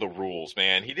follow the rules,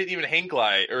 man. He didn't even hang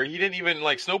glide, or he didn't even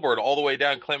like snowboard all the way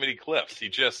down Calamity Cliffs. He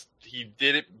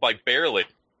did it like barely,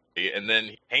 and then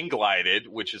he hang glided,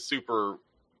 which is super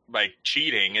like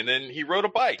cheating, and then he rode a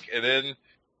bike, and then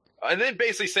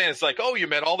basically saying it's like, oh, you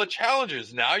met all the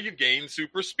challenges. Now you gain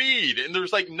super speed. And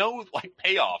there's like no like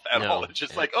payoff at all. It's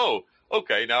just like, oh,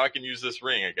 okay, now I can use this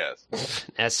ring, I guess.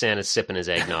 As Santa's sipping his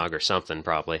eggnog or something,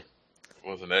 probably. It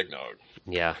wasn't eggnog.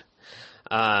 Yeah.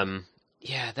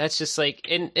 Yeah, that's just like,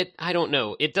 and I don't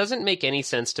know. It doesn't make any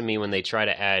sense to me when they try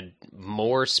to add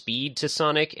more speed to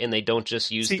Sonic and they don't just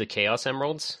use the Chaos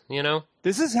Emeralds, you know?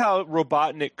 This is how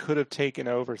Robotnik could have taken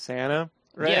over Santa,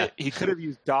 right? Yeah. He could have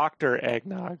used Dr.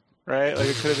 Eggnog. Right? Like,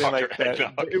 it could have been like that.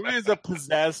 Eggnog. It was a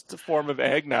possessed form of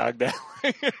eggnog. That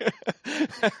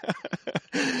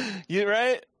you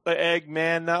right? Like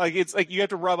Eggman. Like, it's like you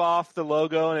have to rub off the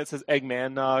logo and it says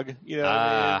Eggman Nog. You know what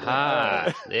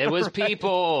I mean? It was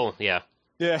people. Yeah.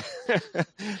 Yeah.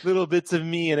 Little bits of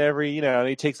me in every, and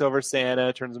he takes over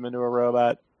Santa, turns him into a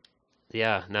robot.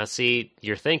 Yeah. Now, see,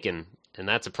 you're thinking, and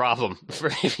that's a problem for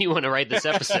if you want to write this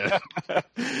episode.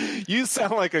 You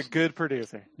sound like a good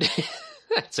producer.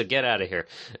 So get out of here,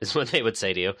 is what they would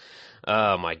say to you.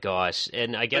 Oh my gosh.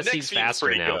 And I guess he's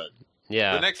faster now. Good.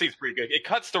 Yeah. The next scene's pretty good. It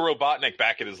cuts to Robotnik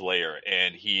back at his lair,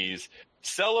 and he's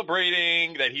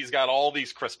celebrating that he's got all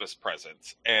these Christmas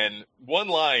presents. And one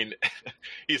line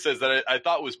he says that I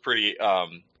thought was pretty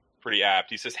apt.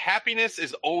 He says, "Happiness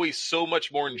is always so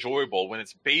much more enjoyable when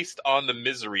it's based on the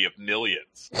misery of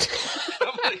millions."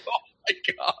 I'm like, oh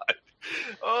my god.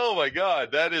 Oh my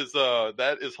god, that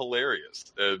is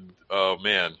hilarious. And oh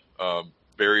man,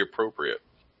 very appropriate.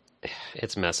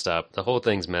 It's messed up. The whole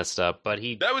thing's messed up, but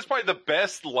that was probably the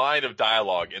best line of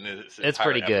dialogue in this entire It's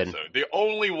pretty episode. good. The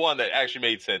only one that actually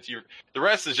made sense. The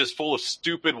rest is just full of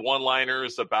stupid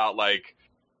one-liners about like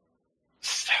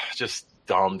just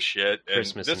dumb shit. And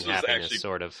Christmas this and was happiness, actually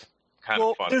sort of. kind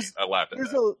of funny. I laughed at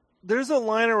that. There's a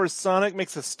liner where Sonic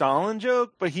makes a Stalin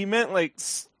joke, but he meant like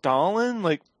Stalin,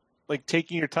 like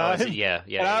taking your time. Oh, yeah.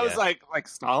 And I was like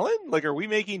Stalin? Like, are we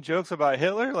making jokes about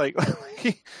Hitler? Like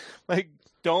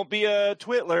don't be a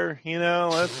twitler, you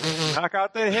know. Let's knock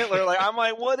out the Hitler. Like, I'm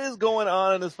like, what is going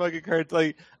on in this fucking cartoon?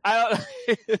 Like, I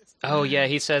don't. Oh yeah,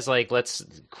 he says like, let's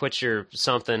quit your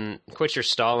Stalin.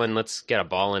 Let's get a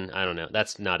ballin'. I don't know.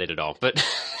 That's not it at all. But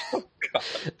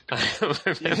I don't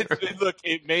remember. Look,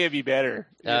 it may be better.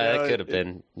 That could have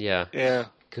been. Yeah. Yeah.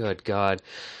 Good God.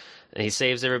 And he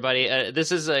saves everybody.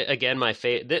 This is, again, my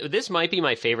favorite. This might be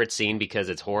my favorite scene because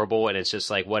it's horrible and it's just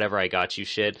like, whatever, I got you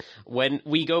shit. When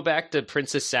we go back to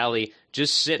Princess Sally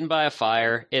just sitting by a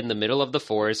fire in the middle of the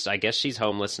forest. I guess she's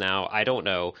homeless now. I don't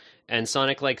know. And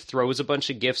Sonic, like, throws a bunch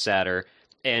of gifts at her.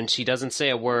 And she doesn't say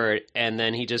a word. And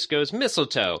then he just goes,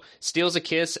 mistletoe, steals a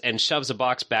kiss, and shoves a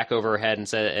box back over her head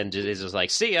and is just like,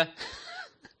 see ya.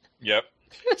 Yep.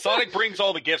 Sonic brings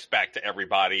all the gifts back to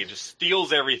everybody and just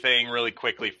steals everything really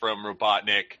quickly from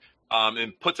Robotnik,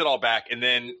 and puts it all back. And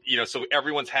then, so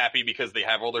everyone's happy because they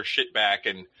have all their shit back.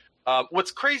 And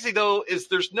what's crazy, though, is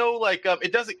there's no, like,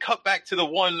 it doesn't cut back to the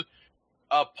one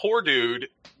poor dude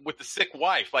with the sick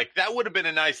wife. Like, that would have been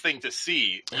a nice thing to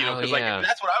see, because like,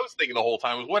 that's what I was thinking the whole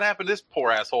time was, what happened to this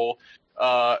poor asshole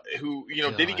who,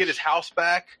 did he get his house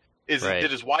back?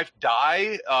 Did his wife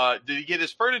die? Did he get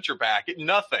his furniture back?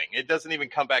 Nothing. It doesn't even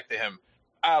come back to him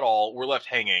at all. We're left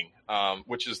hanging,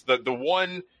 which is the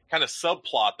one kind of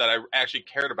subplot that I actually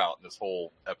cared about in this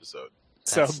whole episode.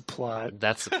 Subplot.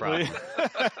 That's the problem.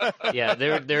 Yeah,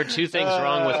 there are two things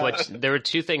wrong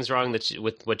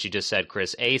with what you just said,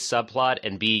 Chris. A, subplot,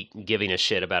 and B, giving a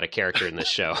shit about a character in this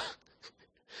show.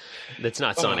 That's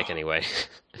not Sonic anyway.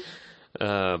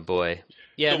 Oh boy.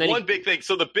 Yeah, the one big thing.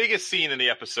 So the biggest scene in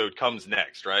the episode comes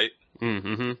next, right?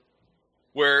 Mm-hmm.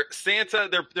 Where Santa,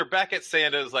 they're back at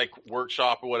Santa's like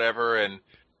workshop or whatever, and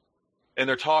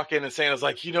they're talking, and Santa's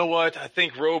like, you know what? I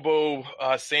think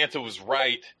Santa was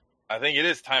right. I think it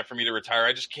is time for me to retire.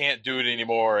 I just can't do it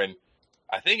anymore, and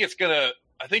I think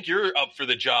you're up for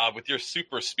the job with your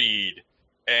super speed.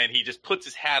 And he just puts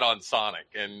his hat on Sonic,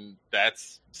 and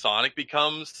that's Sonic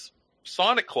becomes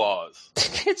Sonic Claus.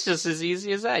 It's just as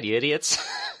easy as that, you idiots.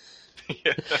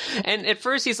 Yeah. And at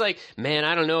first he's like, man,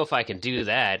 I don't know if I can do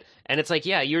that. And it's like,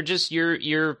 yeah,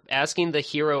 you're asking the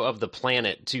hero of the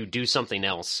planet to do something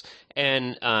else.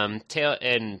 And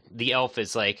and the elf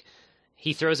is like,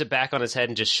 he throws it back on his head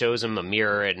and just shows him a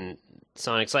mirror, and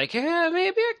Sonic's like, yeah,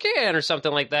 maybe I can, or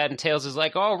something like that. And Tails is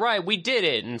like, all right, we did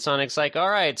it. And Sonic's like, all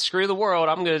right, screw the world.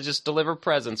 I'm going to just deliver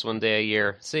presents one day a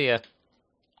year. See ya.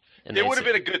 And it would have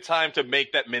been a good time to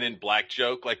make that Men in Black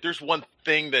joke. Like, there's one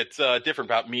thing that's different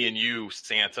about me and you,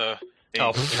 Santa.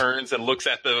 And he turns and looks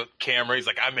at the camera. He's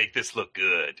like, I make this look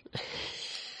good.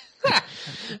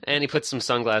 And he puts some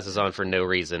sunglasses on for no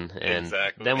reason. And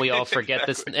then we all forget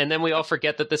this. And then we all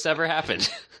forget that this ever happened.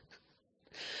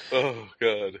 Oh,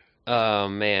 God. Oh,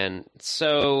 man.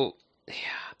 So,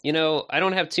 yeah, I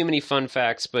don't have too many fun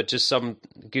facts, but just some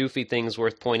goofy things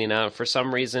worth pointing out. For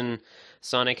some reason,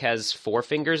 Sonic has 4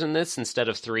 fingers in this instead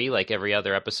of 3, like every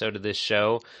other episode of this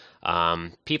show.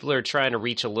 People are trying to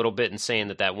reach a little bit and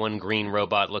saying that one green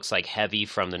robot looks like Heavy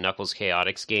from the Knuckles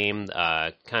Chaotix game.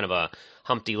 Kind of a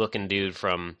Humpty-looking dude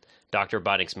from Dr.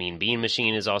 Robotnik's Mean Bean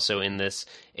Machine is also in this.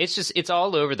 It's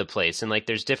all over the place. And, like,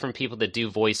 there's different people that do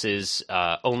voices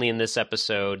only in this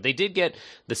episode. They did get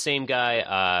the same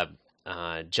guy,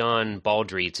 John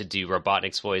Baldry, to do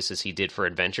Robotnik's voice as he did for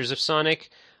Adventures of Sonic.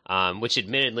 Which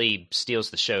admittedly steals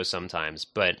the show sometimes,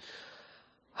 but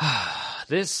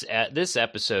this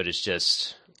episode is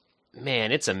just,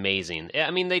 man, it's amazing.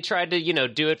 I mean, they tried to,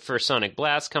 do it for Sonic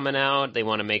Blast coming out. They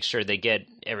want to make sure they get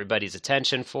everybody's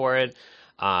attention for it.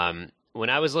 when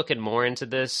I was looking more into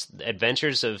this,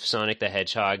 Adventures of Sonic the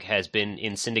Hedgehog has been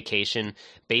in syndication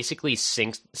basically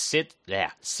since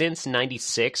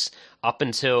 96 up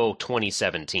until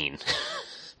 2017.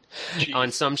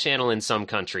 On some channel in some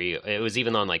country. It was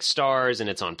even on like Stars, and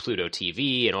it's on Pluto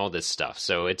TV and all this stuff.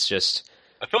 So it's just...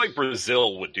 I feel like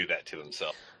Brazil would do that to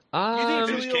themselves. You They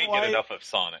think just can't get enough of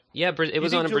Sonic. Yeah, it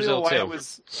was on in Julia Brazil White too.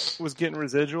 was getting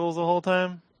residuals the whole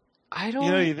time? I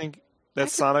don't... You think that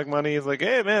Sonic money is like,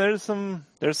 hey man, there's some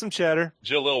chatter.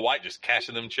 Jaleel White just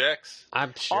cashing them checks.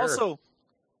 I'm sure. Also,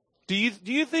 do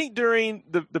you think during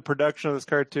the production of this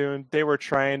cartoon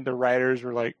the writers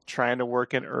were like trying to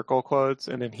work in Urkel quotes,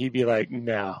 and then he'd be like,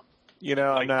 no,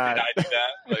 I'm not. Did I do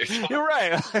that? Like, You're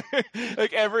right.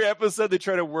 Like every episode they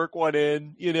try to work one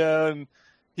in, and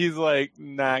he's like,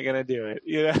 not gonna do it.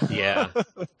 Yeah.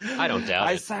 I don't doubt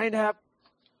I it. signed up.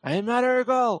 I'm not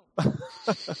Urkel.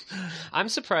 I'm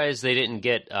surprised they didn't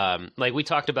get, like we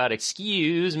talked about,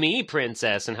 excuse me,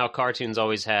 princess, and how cartoons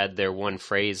always had their one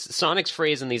phrase. Sonic's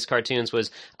phrase in these cartoons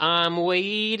was, I'm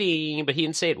waiting, but he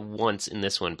didn't say it once in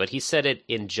this one, but he said it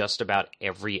in just about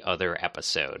every other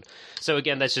episode. So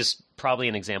again, that's just probably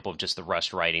an example of just the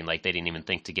rushed writing, like they didn't even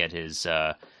think to get his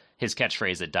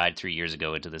catchphrase that died 3 years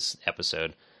ago into this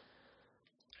episode.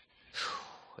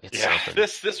 It's something.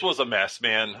 This was a mess,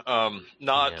 man.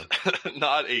 Not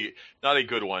a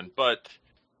good one, but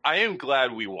I am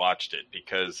glad we watched it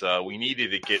because we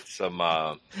needed to get some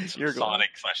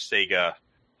Sonic/Sega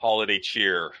holiday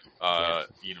cheer,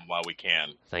 while we can.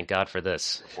 Thank God for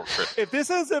this. Before Christmas. If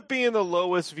this ends up being the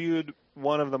lowest viewed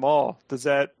one of them all, does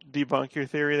that debunk your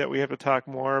theory that we have to talk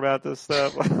more about this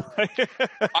stuff? I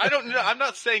don't know. I'm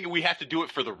not saying we have to do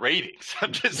it for the ratings.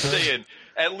 I'm just saying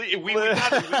at least we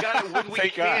got it when we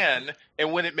can,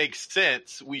 and when it makes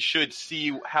sense, we should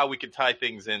see how we can tie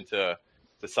things into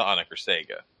Sonic or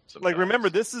Sega. Sometimes. Like, remember,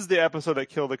 this is the episode that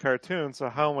killed the cartoon, so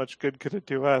how much good could it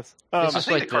do us?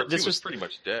 The cartoon was pretty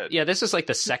much dead. Yeah, this is like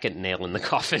the second nail in the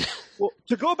coffin. Well,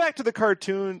 to go back to the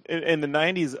cartoon in the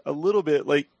 90s a little bit,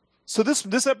 like, so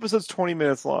this episode's 20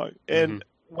 minutes long, and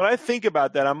when I think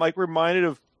about that, I'm like reminded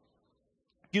of,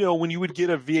 when you would get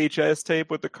a VHS tape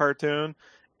with the cartoon,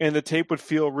 and the tape would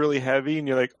feel really heavy, and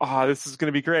you're like, oh, this is going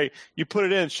to be great. You put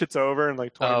it in, shit's over in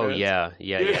like 20 minutes.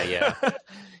 Yeah.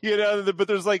 But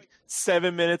there's like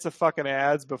 7 minutes of fucking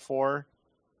ads before,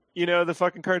 the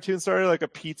fucking cartoon started, like a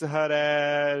Pizza Hut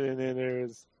ad, and then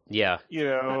there's,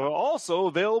 also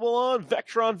available on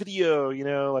Vectron Video,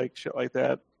 like shit like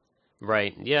that.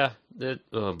 Right. Yeah.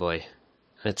 Oh boy,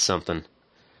 it's something.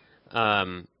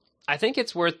 I think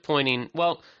it's worth pointing.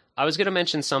 Well, I was going to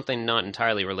mention something not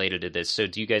entirely related to this. So,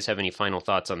 do you guys have any final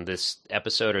thoughts on this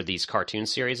episode or these cartoon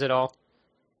series at all?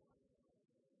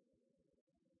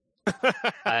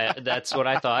 That's what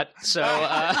I thought. So,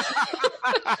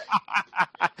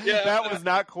 that was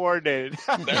not coordinated.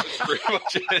 That was pretty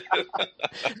much it.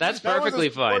 That's perfectly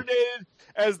fine. Coordinated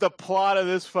as the plot of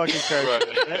this fucking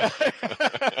cartoon.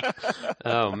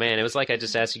 Oh man, it was like I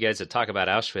just asked you guys to talk about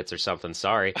Auschwitz or something.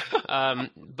 Sorry.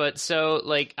 But so,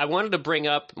 like, I wanted to bring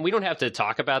up, we don't have to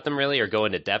talk about them really or go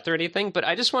into depth or anything, but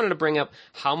I just wanted to bring up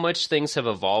how much things have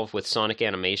evolved with Sonic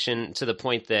animation to the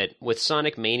point that with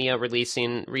Sonic Mania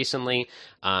releasing recently,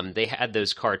 they had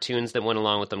those cartoons that went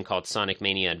along with them called Sonic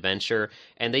Mania Adventure,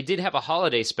 and they did have a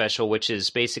holiday special, which is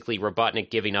basically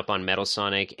Robotnik giving up on Metal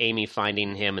Sonic, Amy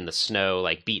finding him in the snow,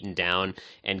 like beaten down,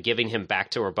 and giving him back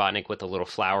to Robotnik with a little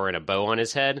flower and a bow on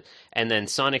his head, and then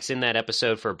Sonic's in that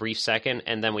episode for a brief second,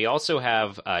 and then we also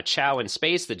have Chow in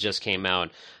Space that just came out,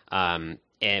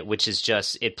 which is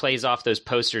just, it plays off those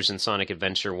posters in Sonic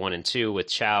Adventure 1 and 2 with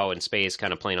Chow in Space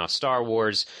kind of playing off Star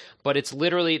Wars, but it's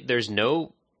literally, there's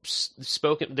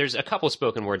a couple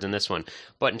spoken words in this one,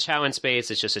 but in Chow in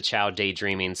Space, it's just a Chow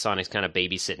daydreaming, Sonic's kind of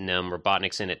babysitting him,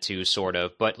 Robotnik's in it too, sort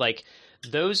of, but like,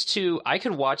 those two, I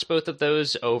could watch both of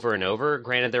those over and over.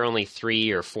 Granted, they're only 3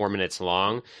 or 4 minutes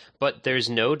long, but there's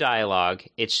no dialogue.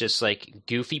 It's just like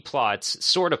goofy plots,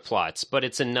 sort of plots, but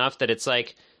it's enough that it's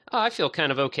like, oh, I feel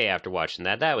kind of okay after watching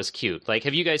that. That was cute. Like,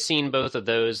 have you guys seen both of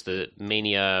those, the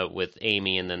Mania with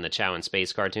Amy and then the Chow in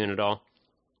Space cartoon at all?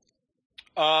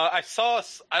 I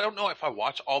don't know if I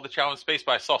watch all the Chow in Space,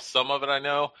 but I saw some of it, I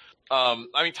know.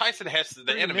 I mean, Tyson Hesse,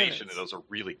 the animation of those are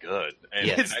really good. And,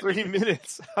 yeah. It's 3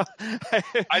 minutes.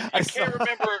 I can't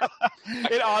remember.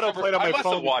 It autoplayed on my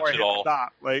phone before I hit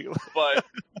stop. But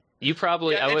you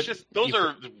probably, those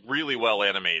are really well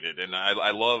animated, and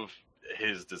I love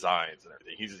his designs and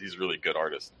everything. He's a really good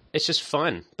artist. It's just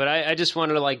fun. But I just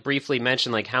wanted to like briefly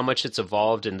mention like how much it's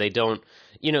evolved, and they don't,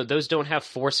 those don't have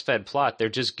force-fed plot. They're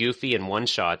just goofy and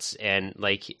one-shots, and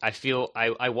like I feel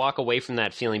I walk away from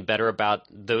that feeling better about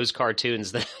those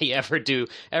cartoons than I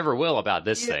ever will about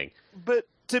this thing. But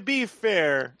to be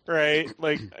fair, right?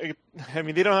 Like, I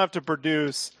mean, they don't have to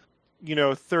produce,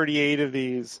 38 of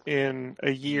these in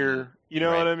a year. You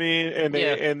know what I mean? And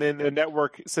and then the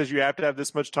network says you have to have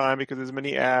this much time because there's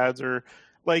many ads, or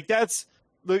like that's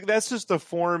just the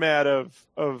format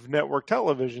of network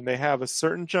television. They have a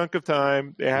certain chunk of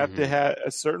time. They have to have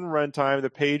a certain runtime. The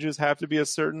pages have to be a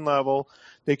certain level.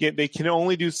 They can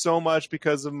only do so much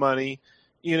because of money.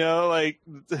 Like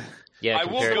I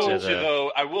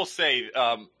will say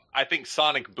I think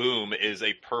Sonic Boom is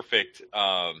a perfect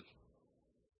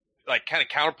like kind of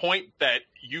counterpoint that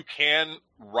you can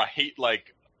write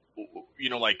like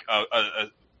a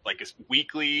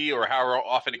weekly or however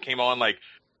often it came on like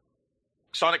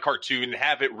Sonic cartoon and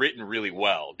have it written really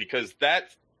well, because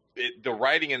the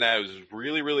writing in that was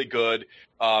really, really good.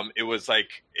 It was like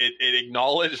it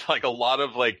acknowledged like a lot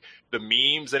of like the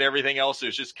memes and everything else. It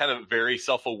was just kind of very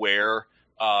self-aware,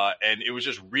 and it was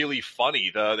just really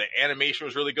funny. The animation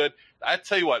was really good. I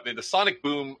tell you what, man, the Sonic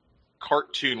Boom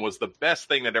cartoon was the best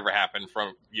thing that ever happened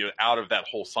from out of that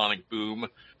whole Sonic Boom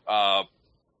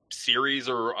series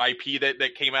or IP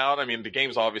that came out. I mean, the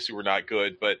games obviously were not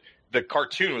good, but the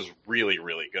cartoon was really,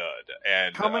 really good.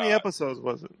 And how many episodes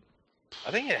was it?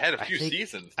 I think it had a few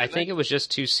seasons. I think it was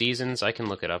just 2 seasons. I can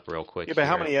look it up real quick. Yeah, but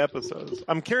how many episodes?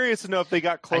 I'm curious to know if they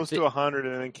got close to 100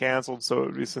 and then canceled so it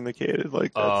would be syndicated.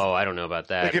 Like, I don't know about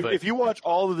that. Like if you watch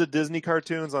all of the Disney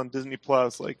cartoons on Disney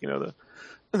Plus, like the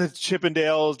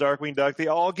Chippendales, Darkwing Duck, they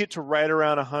all get to right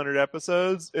around 100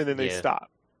 episodes and then they stop.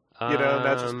 And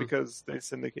that's just because they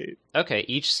syndicate. Okay,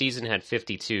 each season had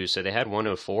 52, so they had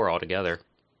 104 altogether.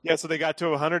 Yeah, so they got to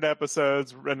 100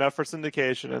 episodes, enough for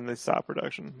syndication, and they stopped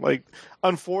production. Like,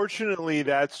 unfortunately,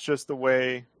 that's just the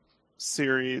way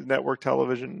series, network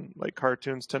television, like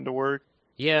cartoons tend to work.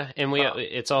 Yeah, and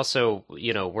it's also,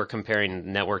 we're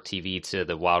comparing network TV to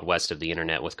the Wild West of the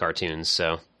internet with cartoons,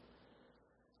 so.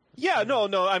 Yeah,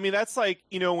 no. I mean, that's like,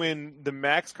 when the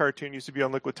Max cartoon used to be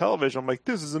on Liquid Television, I'm like,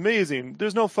 this is amazing.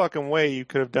 There's no fucking way you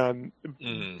could have done,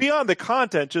 beyond the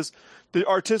content, just the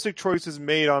artistic choices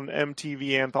made on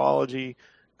MTV Anthology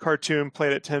cartoon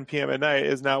played at 10 p.m. at night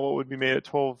is now what would be made at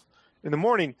 12 in the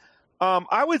morning.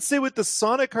 I would say with the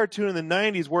Sonic cartoon in the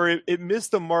 90s, where it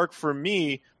missed the mark for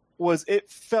me, was it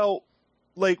felt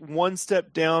like one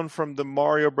step down from the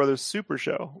Mario Brothers Super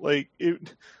Show. Like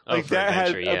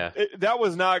that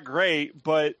was not great,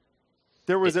 but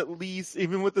there was at least,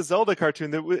 even with the Zelda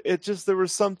cartoon, there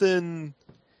was something.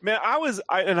 Man, I was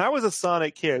a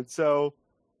Sonic kid, so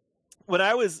when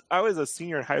I was a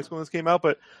senior in high school when this came out,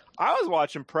 but I was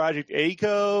watching Project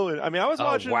A-ko, and I mean I was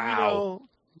watching. Wow.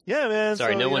 Yeah, man.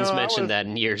 Sorry, no one's mentioned that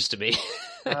in years to me.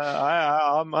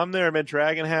 I'm there. I'm at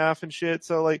Dragon Half and shit.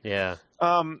 So like, yeah.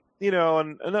 And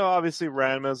obviously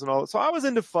Ranmas and all that. So I was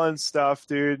into fun stuff,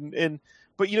 dude.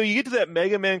 But you get to that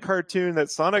Mega Man cartoon, that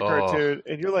Sonic cartoon,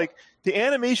 and you're like, the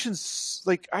animation's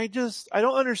like, I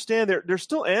don't understand. They're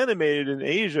still animated in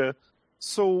Asia.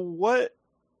 So what?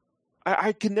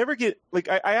 I can never get, like,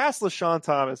 I asked LaShawn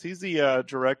Thomas. He's the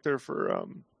director for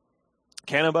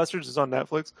Cannon Busters. Is on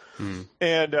Netflix.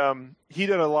 And he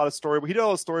did a lot of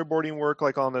storyboarding work,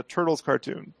 like on the Turtles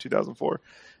cartoon, 2004.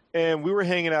 And we were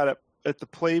hanging out at the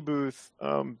Play booth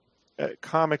at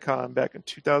Comic-Con back in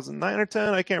 2009 or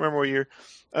 10. I can't remember what year.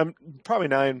 Probably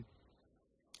 9.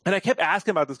 And I kept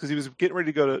asking about this because he was getting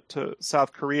ready to go to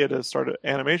South Korea to start an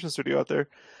animation studio out there.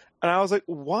 And I was like,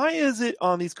 why is it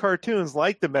on these cartoons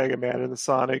like the Mega Man and the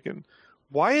Sonic? And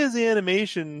why is the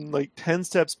animation like 10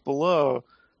 steps below?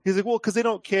 He's like, well, because they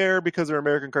don't care because they're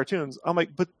American cartoons. I'm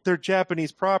like, but they're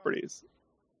Japanese properties.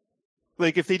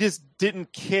 Like, if they just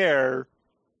didn't care,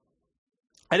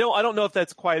 I don't know if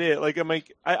that's quite it. Like, I'm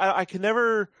like, I can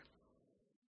never.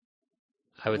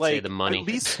 I would say the money.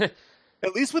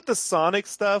 At least with the Sonic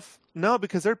stuff, no,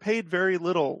 because they're paid very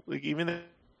little. Like, even the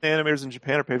animators in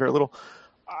Japan are paid very little.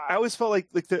 I always felt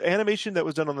like the animation that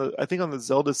was done on the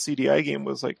Zelda CDI game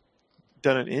was like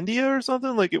done in India or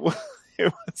something. Like it was,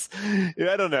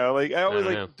 I don't know. Like I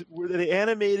always were they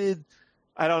animated?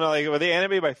 I don't know. Like were they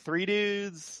animated by 3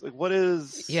 dudes? Like what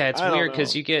is? Yeah, it's weird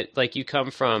because you get like you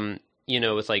come from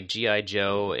with like G.I.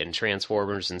 Joe and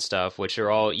Transformers and stuff, which are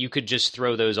all you could just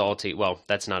throw those all to. Well,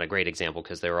 that's not a great example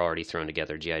because they were already thrown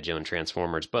together, G.I. Joe and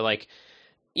Transformers, but like.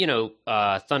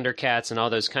 Thundercats and all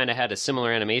those kind of had a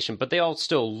similar animation, but they all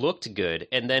still looked good.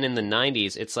 And then in the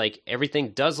 90s, it's like everything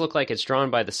does look like it's drawn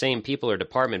by the same people or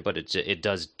department, but it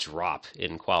does drop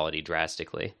in quality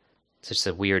drastically. It's just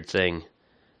a weird thing.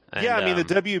 And, yeah, I mean, the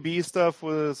WB stuff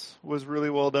was really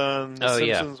well done. The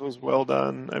Simpsons was well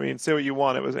done. I mean, say what you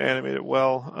want, it was animated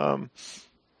well.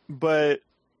 But,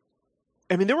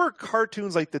 I mean, there were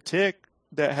cartoons like The Tick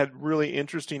that had really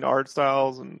interesting art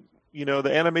styles, and,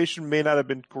 the animation may not have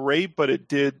been great, but it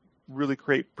did really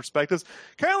create perspectives.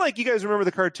 Kind of like, you guys remember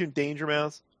the cartoon Danger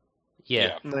Mouse?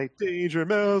 Yeah. Like, Danger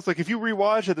Mouse. Like, if you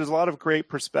rewatch it, there's a lot of great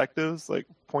perspectives, like,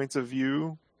 points of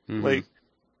view. Mm-hmm. Like,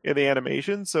 in the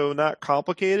animation, so not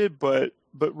complicated, but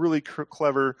really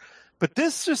clever. But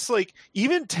this just like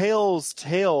even Tails'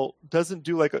 tail doesn't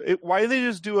do like why do they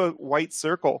just do a white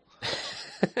circle?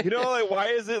 Like why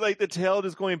is it like the tail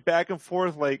just going back and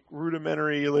forth like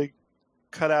rudimentary like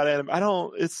cut out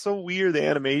it's so weird, the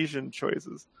animation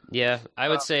choices. Yeah, I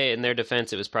would say in their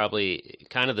defense it was probably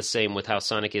kind of the same with how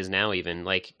Sonic is now. Even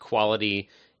like quality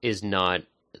is not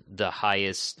the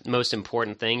highest, most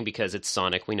important thing because it's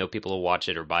Sonic. We know people will watch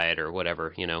it or buy it or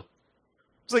whatever,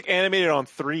 It's like animated on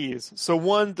threes. So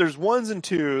there's ones and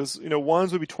twos.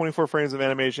 Ones would be 24 frames of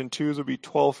animation. Twos would be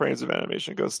 12 frames of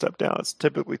animation. It goes a step down. It's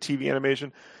typically TV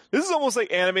animation. This is almost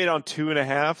like animated on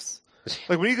 2.5s.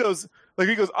 Like when he goes,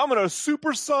 I'm going to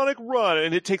supersonic run,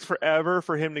 and it takes forever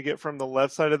for him to get from the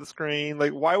left side of the screen.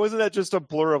 Like, why wasn't that just a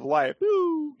blur of light?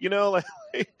 Ooh,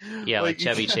 like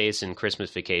Chevy Chase in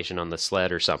Christmas Vacation on the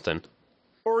sled or something.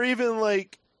 Or even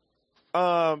like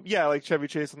Chevy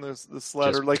Chase on the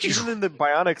sled, or like even in the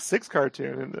Bionic 6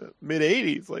 cartoon in the mid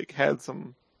 80s, like had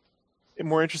some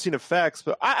more interesting effects.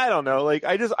 But I don't know. Like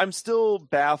I'm still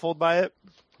baffled by it.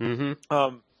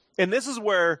 Mm-hmm. And this is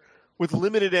where with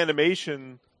limited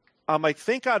animation, I'm like,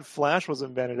 thank God Flash was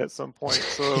invented at some point.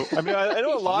 So I mean, I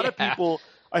know a lot of people.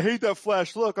 I hate that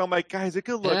Flash look. I'm like, guys, it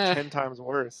could look 10 times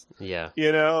worse. Yeah.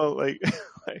 Right.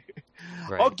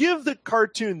 I'll give the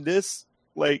cartoon this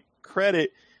like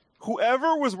credit.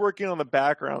 Whoever was working on the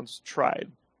backgrounds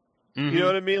tried. Mm-hmm. You know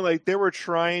what I mean? Like they were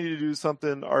trying to do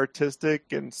something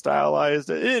artistic and stylized.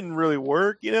 It didn't really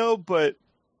work, but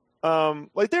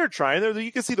like they were trying.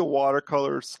 You can see the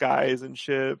watercolor skies and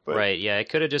shit. But... Right, yeah. It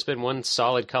could have just been one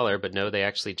solid color, but no, they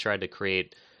actually tried to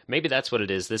create... Maybe that's what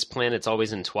it is. This planet's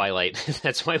always in twilight.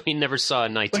 That's why we never saw a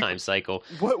nighttime cycle.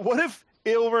 What if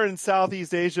over in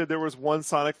Southeast Asia there was one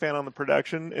Sonic fan on the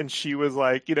production, and she was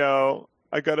like, she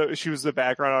was the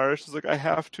background artist. She's like, I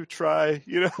have to try,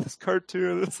 this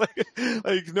cartoon. It's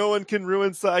like no one can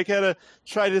ruin Sonic. I gotta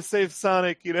try to save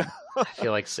Sonic, I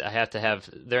feel like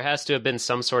there has to have been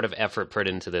some sort of effort put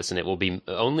into this, and it will be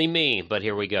only me, but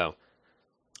here we go.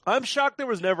 I'm shocked there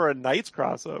was never a Knights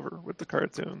crossover with the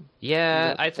cartoon.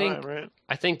 Yeah, I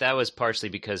think that was partially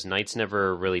because Knights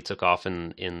never really took off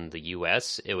in the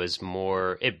US. It was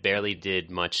more, it barely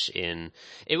did much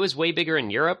it was way bigger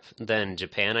in Europe than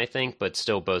Japan, I think, but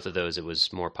still both of those, it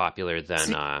was more popular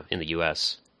than in the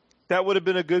US. That would have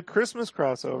been a good Christmas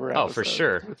crossover. Oh, for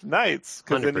sure. With Knights,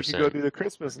 because then you 100%. could go do the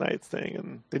Christmas Knights thing,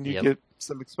 and then you get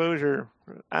some exposure.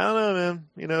 I don't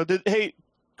know, man. Hey,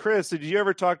 Chris, did you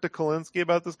ever talk to Kolinsky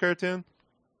about this cartoon?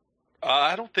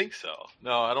 I don't think so.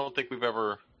 No, I don't think we've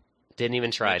ever... Didn't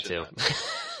even try to.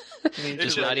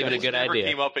 Just not even a good idea. Never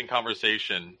came up in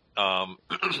conversation.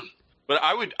 But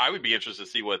I would be interested to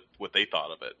see what they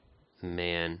thought of it.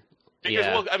 Man. Because,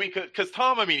 well, I mean, because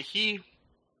Tom, I mean, he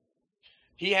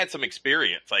had some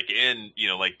experience, like in,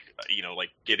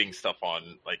 like getting stuff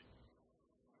on, like,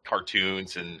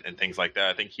 cartoons and things like that.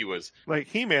 I think he was like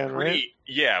He-Man, right?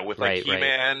 Yeah, with like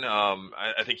He-Man.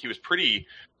 Right. I think he was pretty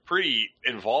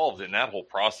involved in that whole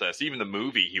process. Even the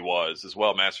movie he was as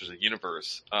well, Masters of the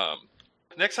Universe.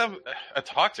 Next time I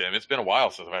talk to him, it's been a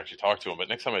while since I've actually talked to him, but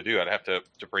next time I do, I'd have to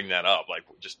bring that up. Like,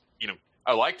 just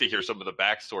I like to hear some of the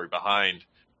backstory behind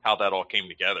how that all came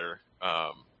together,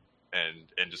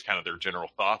 and just kind of their general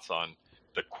thoughts on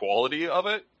the quality of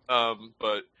it.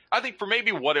 But I think for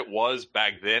maybe what it was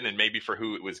back then, and maybe for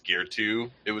who it was geared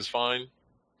to, it was fine.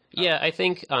 Yeah, I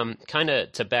think kind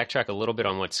of to backtrack a little bit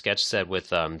on what Sketch said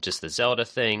with just the Zelda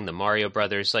thing, the Mario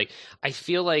Brothers. Like, I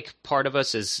feel like part of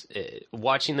us is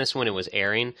watching this when it was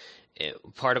airing.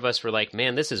 Part of us were like,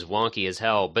 man, this is wonky as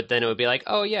hell. But then it would be like,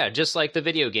 oh yeah, just like the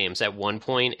video games at one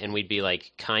point, and we'd be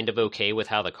like kind of okay with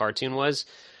how the cartoon was.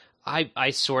 I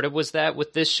sort of was that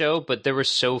with this show, but there were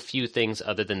so few things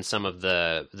other than some of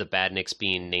the badniks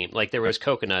being named. Like, there was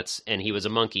Coconuts, and he was a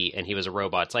monkey, and he was a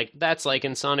robot. It's like, that's like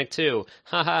in Sonic 2.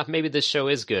 Haha, maybe this show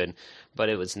is good. But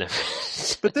it was never...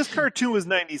 But this cartoon was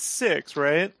 96,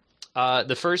 right?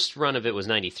 The first run of it was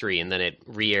 93, and then it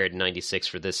re-aired in 96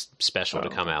 for this special to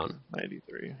come out.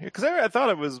 93. Because I thought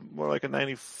it was more like a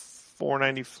 94,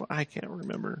 95. I can't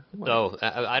remember.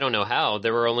 I don't know how.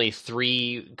 There were only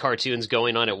 3 cartoons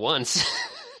going on at once.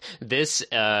 This,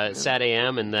 Sat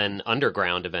AM, and then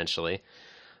Underground eventually.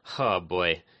 Oh,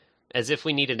 boy. As if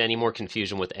we needed any more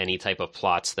confusion with any type of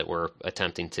plots that were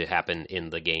attempting to happen in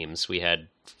the games. We had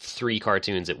 3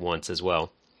 cartoons at once as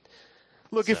well.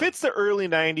 Look, if it's the early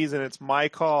 90s and it's my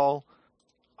call,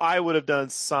 I would have done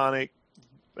Sonic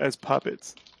as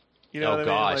puppets. You know what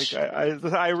gosh. I mean?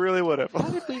 Like, I really would have.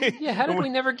 How did we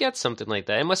never get something like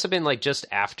that? It must have been like just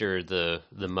after the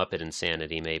Muppet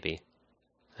Insanity, maybe.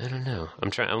 I don't know.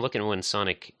 I'm looking when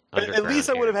Sonic Underground at least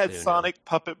I would have had aired, too, Sonic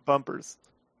puppet bumpers.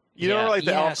 You know, like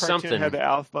the Alf cartoon something. had the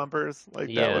Alf bumpers? Like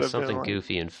that would have something been like...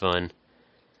 goofy and fun.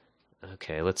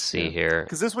 Okay, let's see here.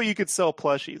 Because this way you could sell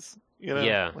plushies. You know?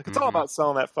 Yeah. Like, it's all about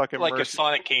selling that fucking Like merch. if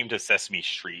Sonic came to Sesame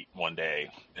Street one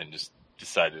day and just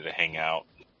decided to hang out.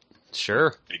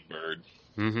 Sure. Big Bird.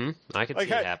 Mm-hmm. I could Like,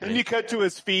 see it happening. and you cut to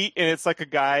his feet, and it's like a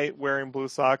guy wearing blue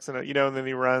socks, and and then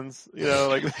he runs. You know,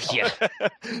 like Yeah.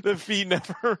 the feet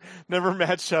never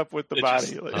match up with the It's body.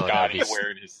 just Like, that'd Gotti be-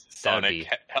 wearing his Sonic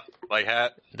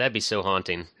hat. That'd be so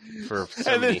haunting for and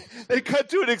somebody. then they cut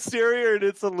to an exterior, and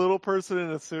it's a little person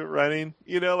in a suit running.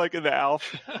 You know, like in the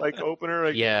Alf opener.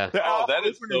 Like, Yeah. the Oh, Alf that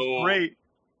is opener so- great.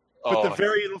 But Oh, the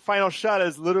very final shot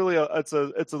is literally it's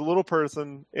a little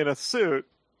person in a suit,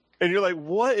 and you're like,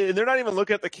 what? And they're not even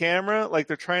looking at the camera, like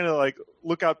they're trying to like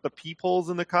look out the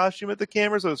peepholes in the costume at the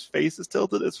camera, so his face is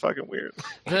tilted. It's fucking weird.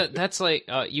 That's like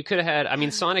you could have had. I mean,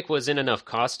 Sonic was in enough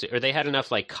costume, or they had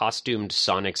enough like costumed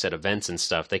Sonics at events and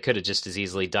stuff. They could have just as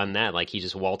easily done that. Like he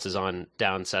just waltzes on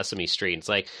down Sesame Street. It's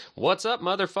like, what's up,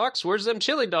 motherfucks? Where's them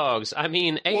chili dogs? I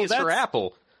mean, A Well, is for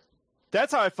Apple.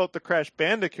 That's how I felt the Crash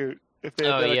Bandicoot. If they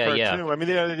had done a cartoon, I mean,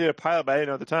 they did a pilot, but I didn't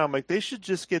know at the time. Like, they should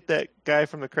just get that guy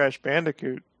from the Crash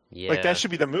Bandicoot. Yeah. Like, that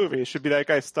should be the movie. It should be that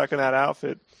guy stuck in that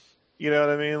outfit. You know what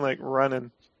I mean? Like,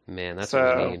 running. Man, that's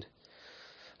what we need.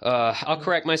 I'll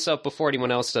correct myself before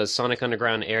anyone else does. Sonic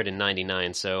Underground aired in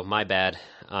 99, so my bad.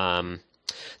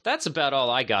 That's about all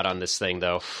I got on this thing,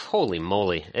 though. Holy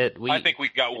moly. I think we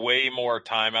got way more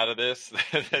time out of this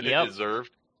than it deserved.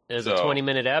 It was a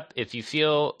 20-minute ep. If you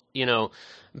feel,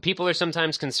 people are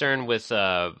sometimes concerned with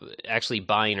actually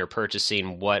buying or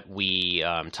purchasing what we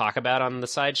talk about on the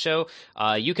sideshow.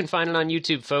 You can find it on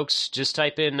YouTube, folks. Just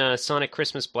type in Sonic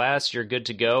Christmas Blast. You're good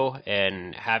to go,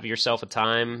 and have yourself a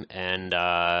time and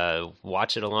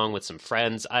watch it along with some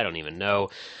friends. I don't even know.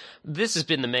 This has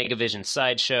been the Megavision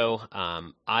Sideshow.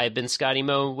 I've been Scotty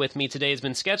Moe. With me today has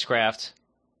been Sketchcraft.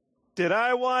 Did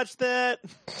I watch that?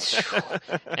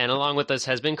 And along with us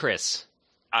has been Chris.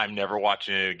 I'm never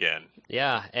watching it again.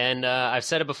 Yeah, and I've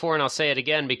said it before and I'll say it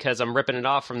again because I'm ripping it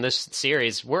off from this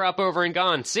series. We're up, over, and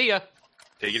gone. See ya!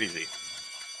 Take it easy.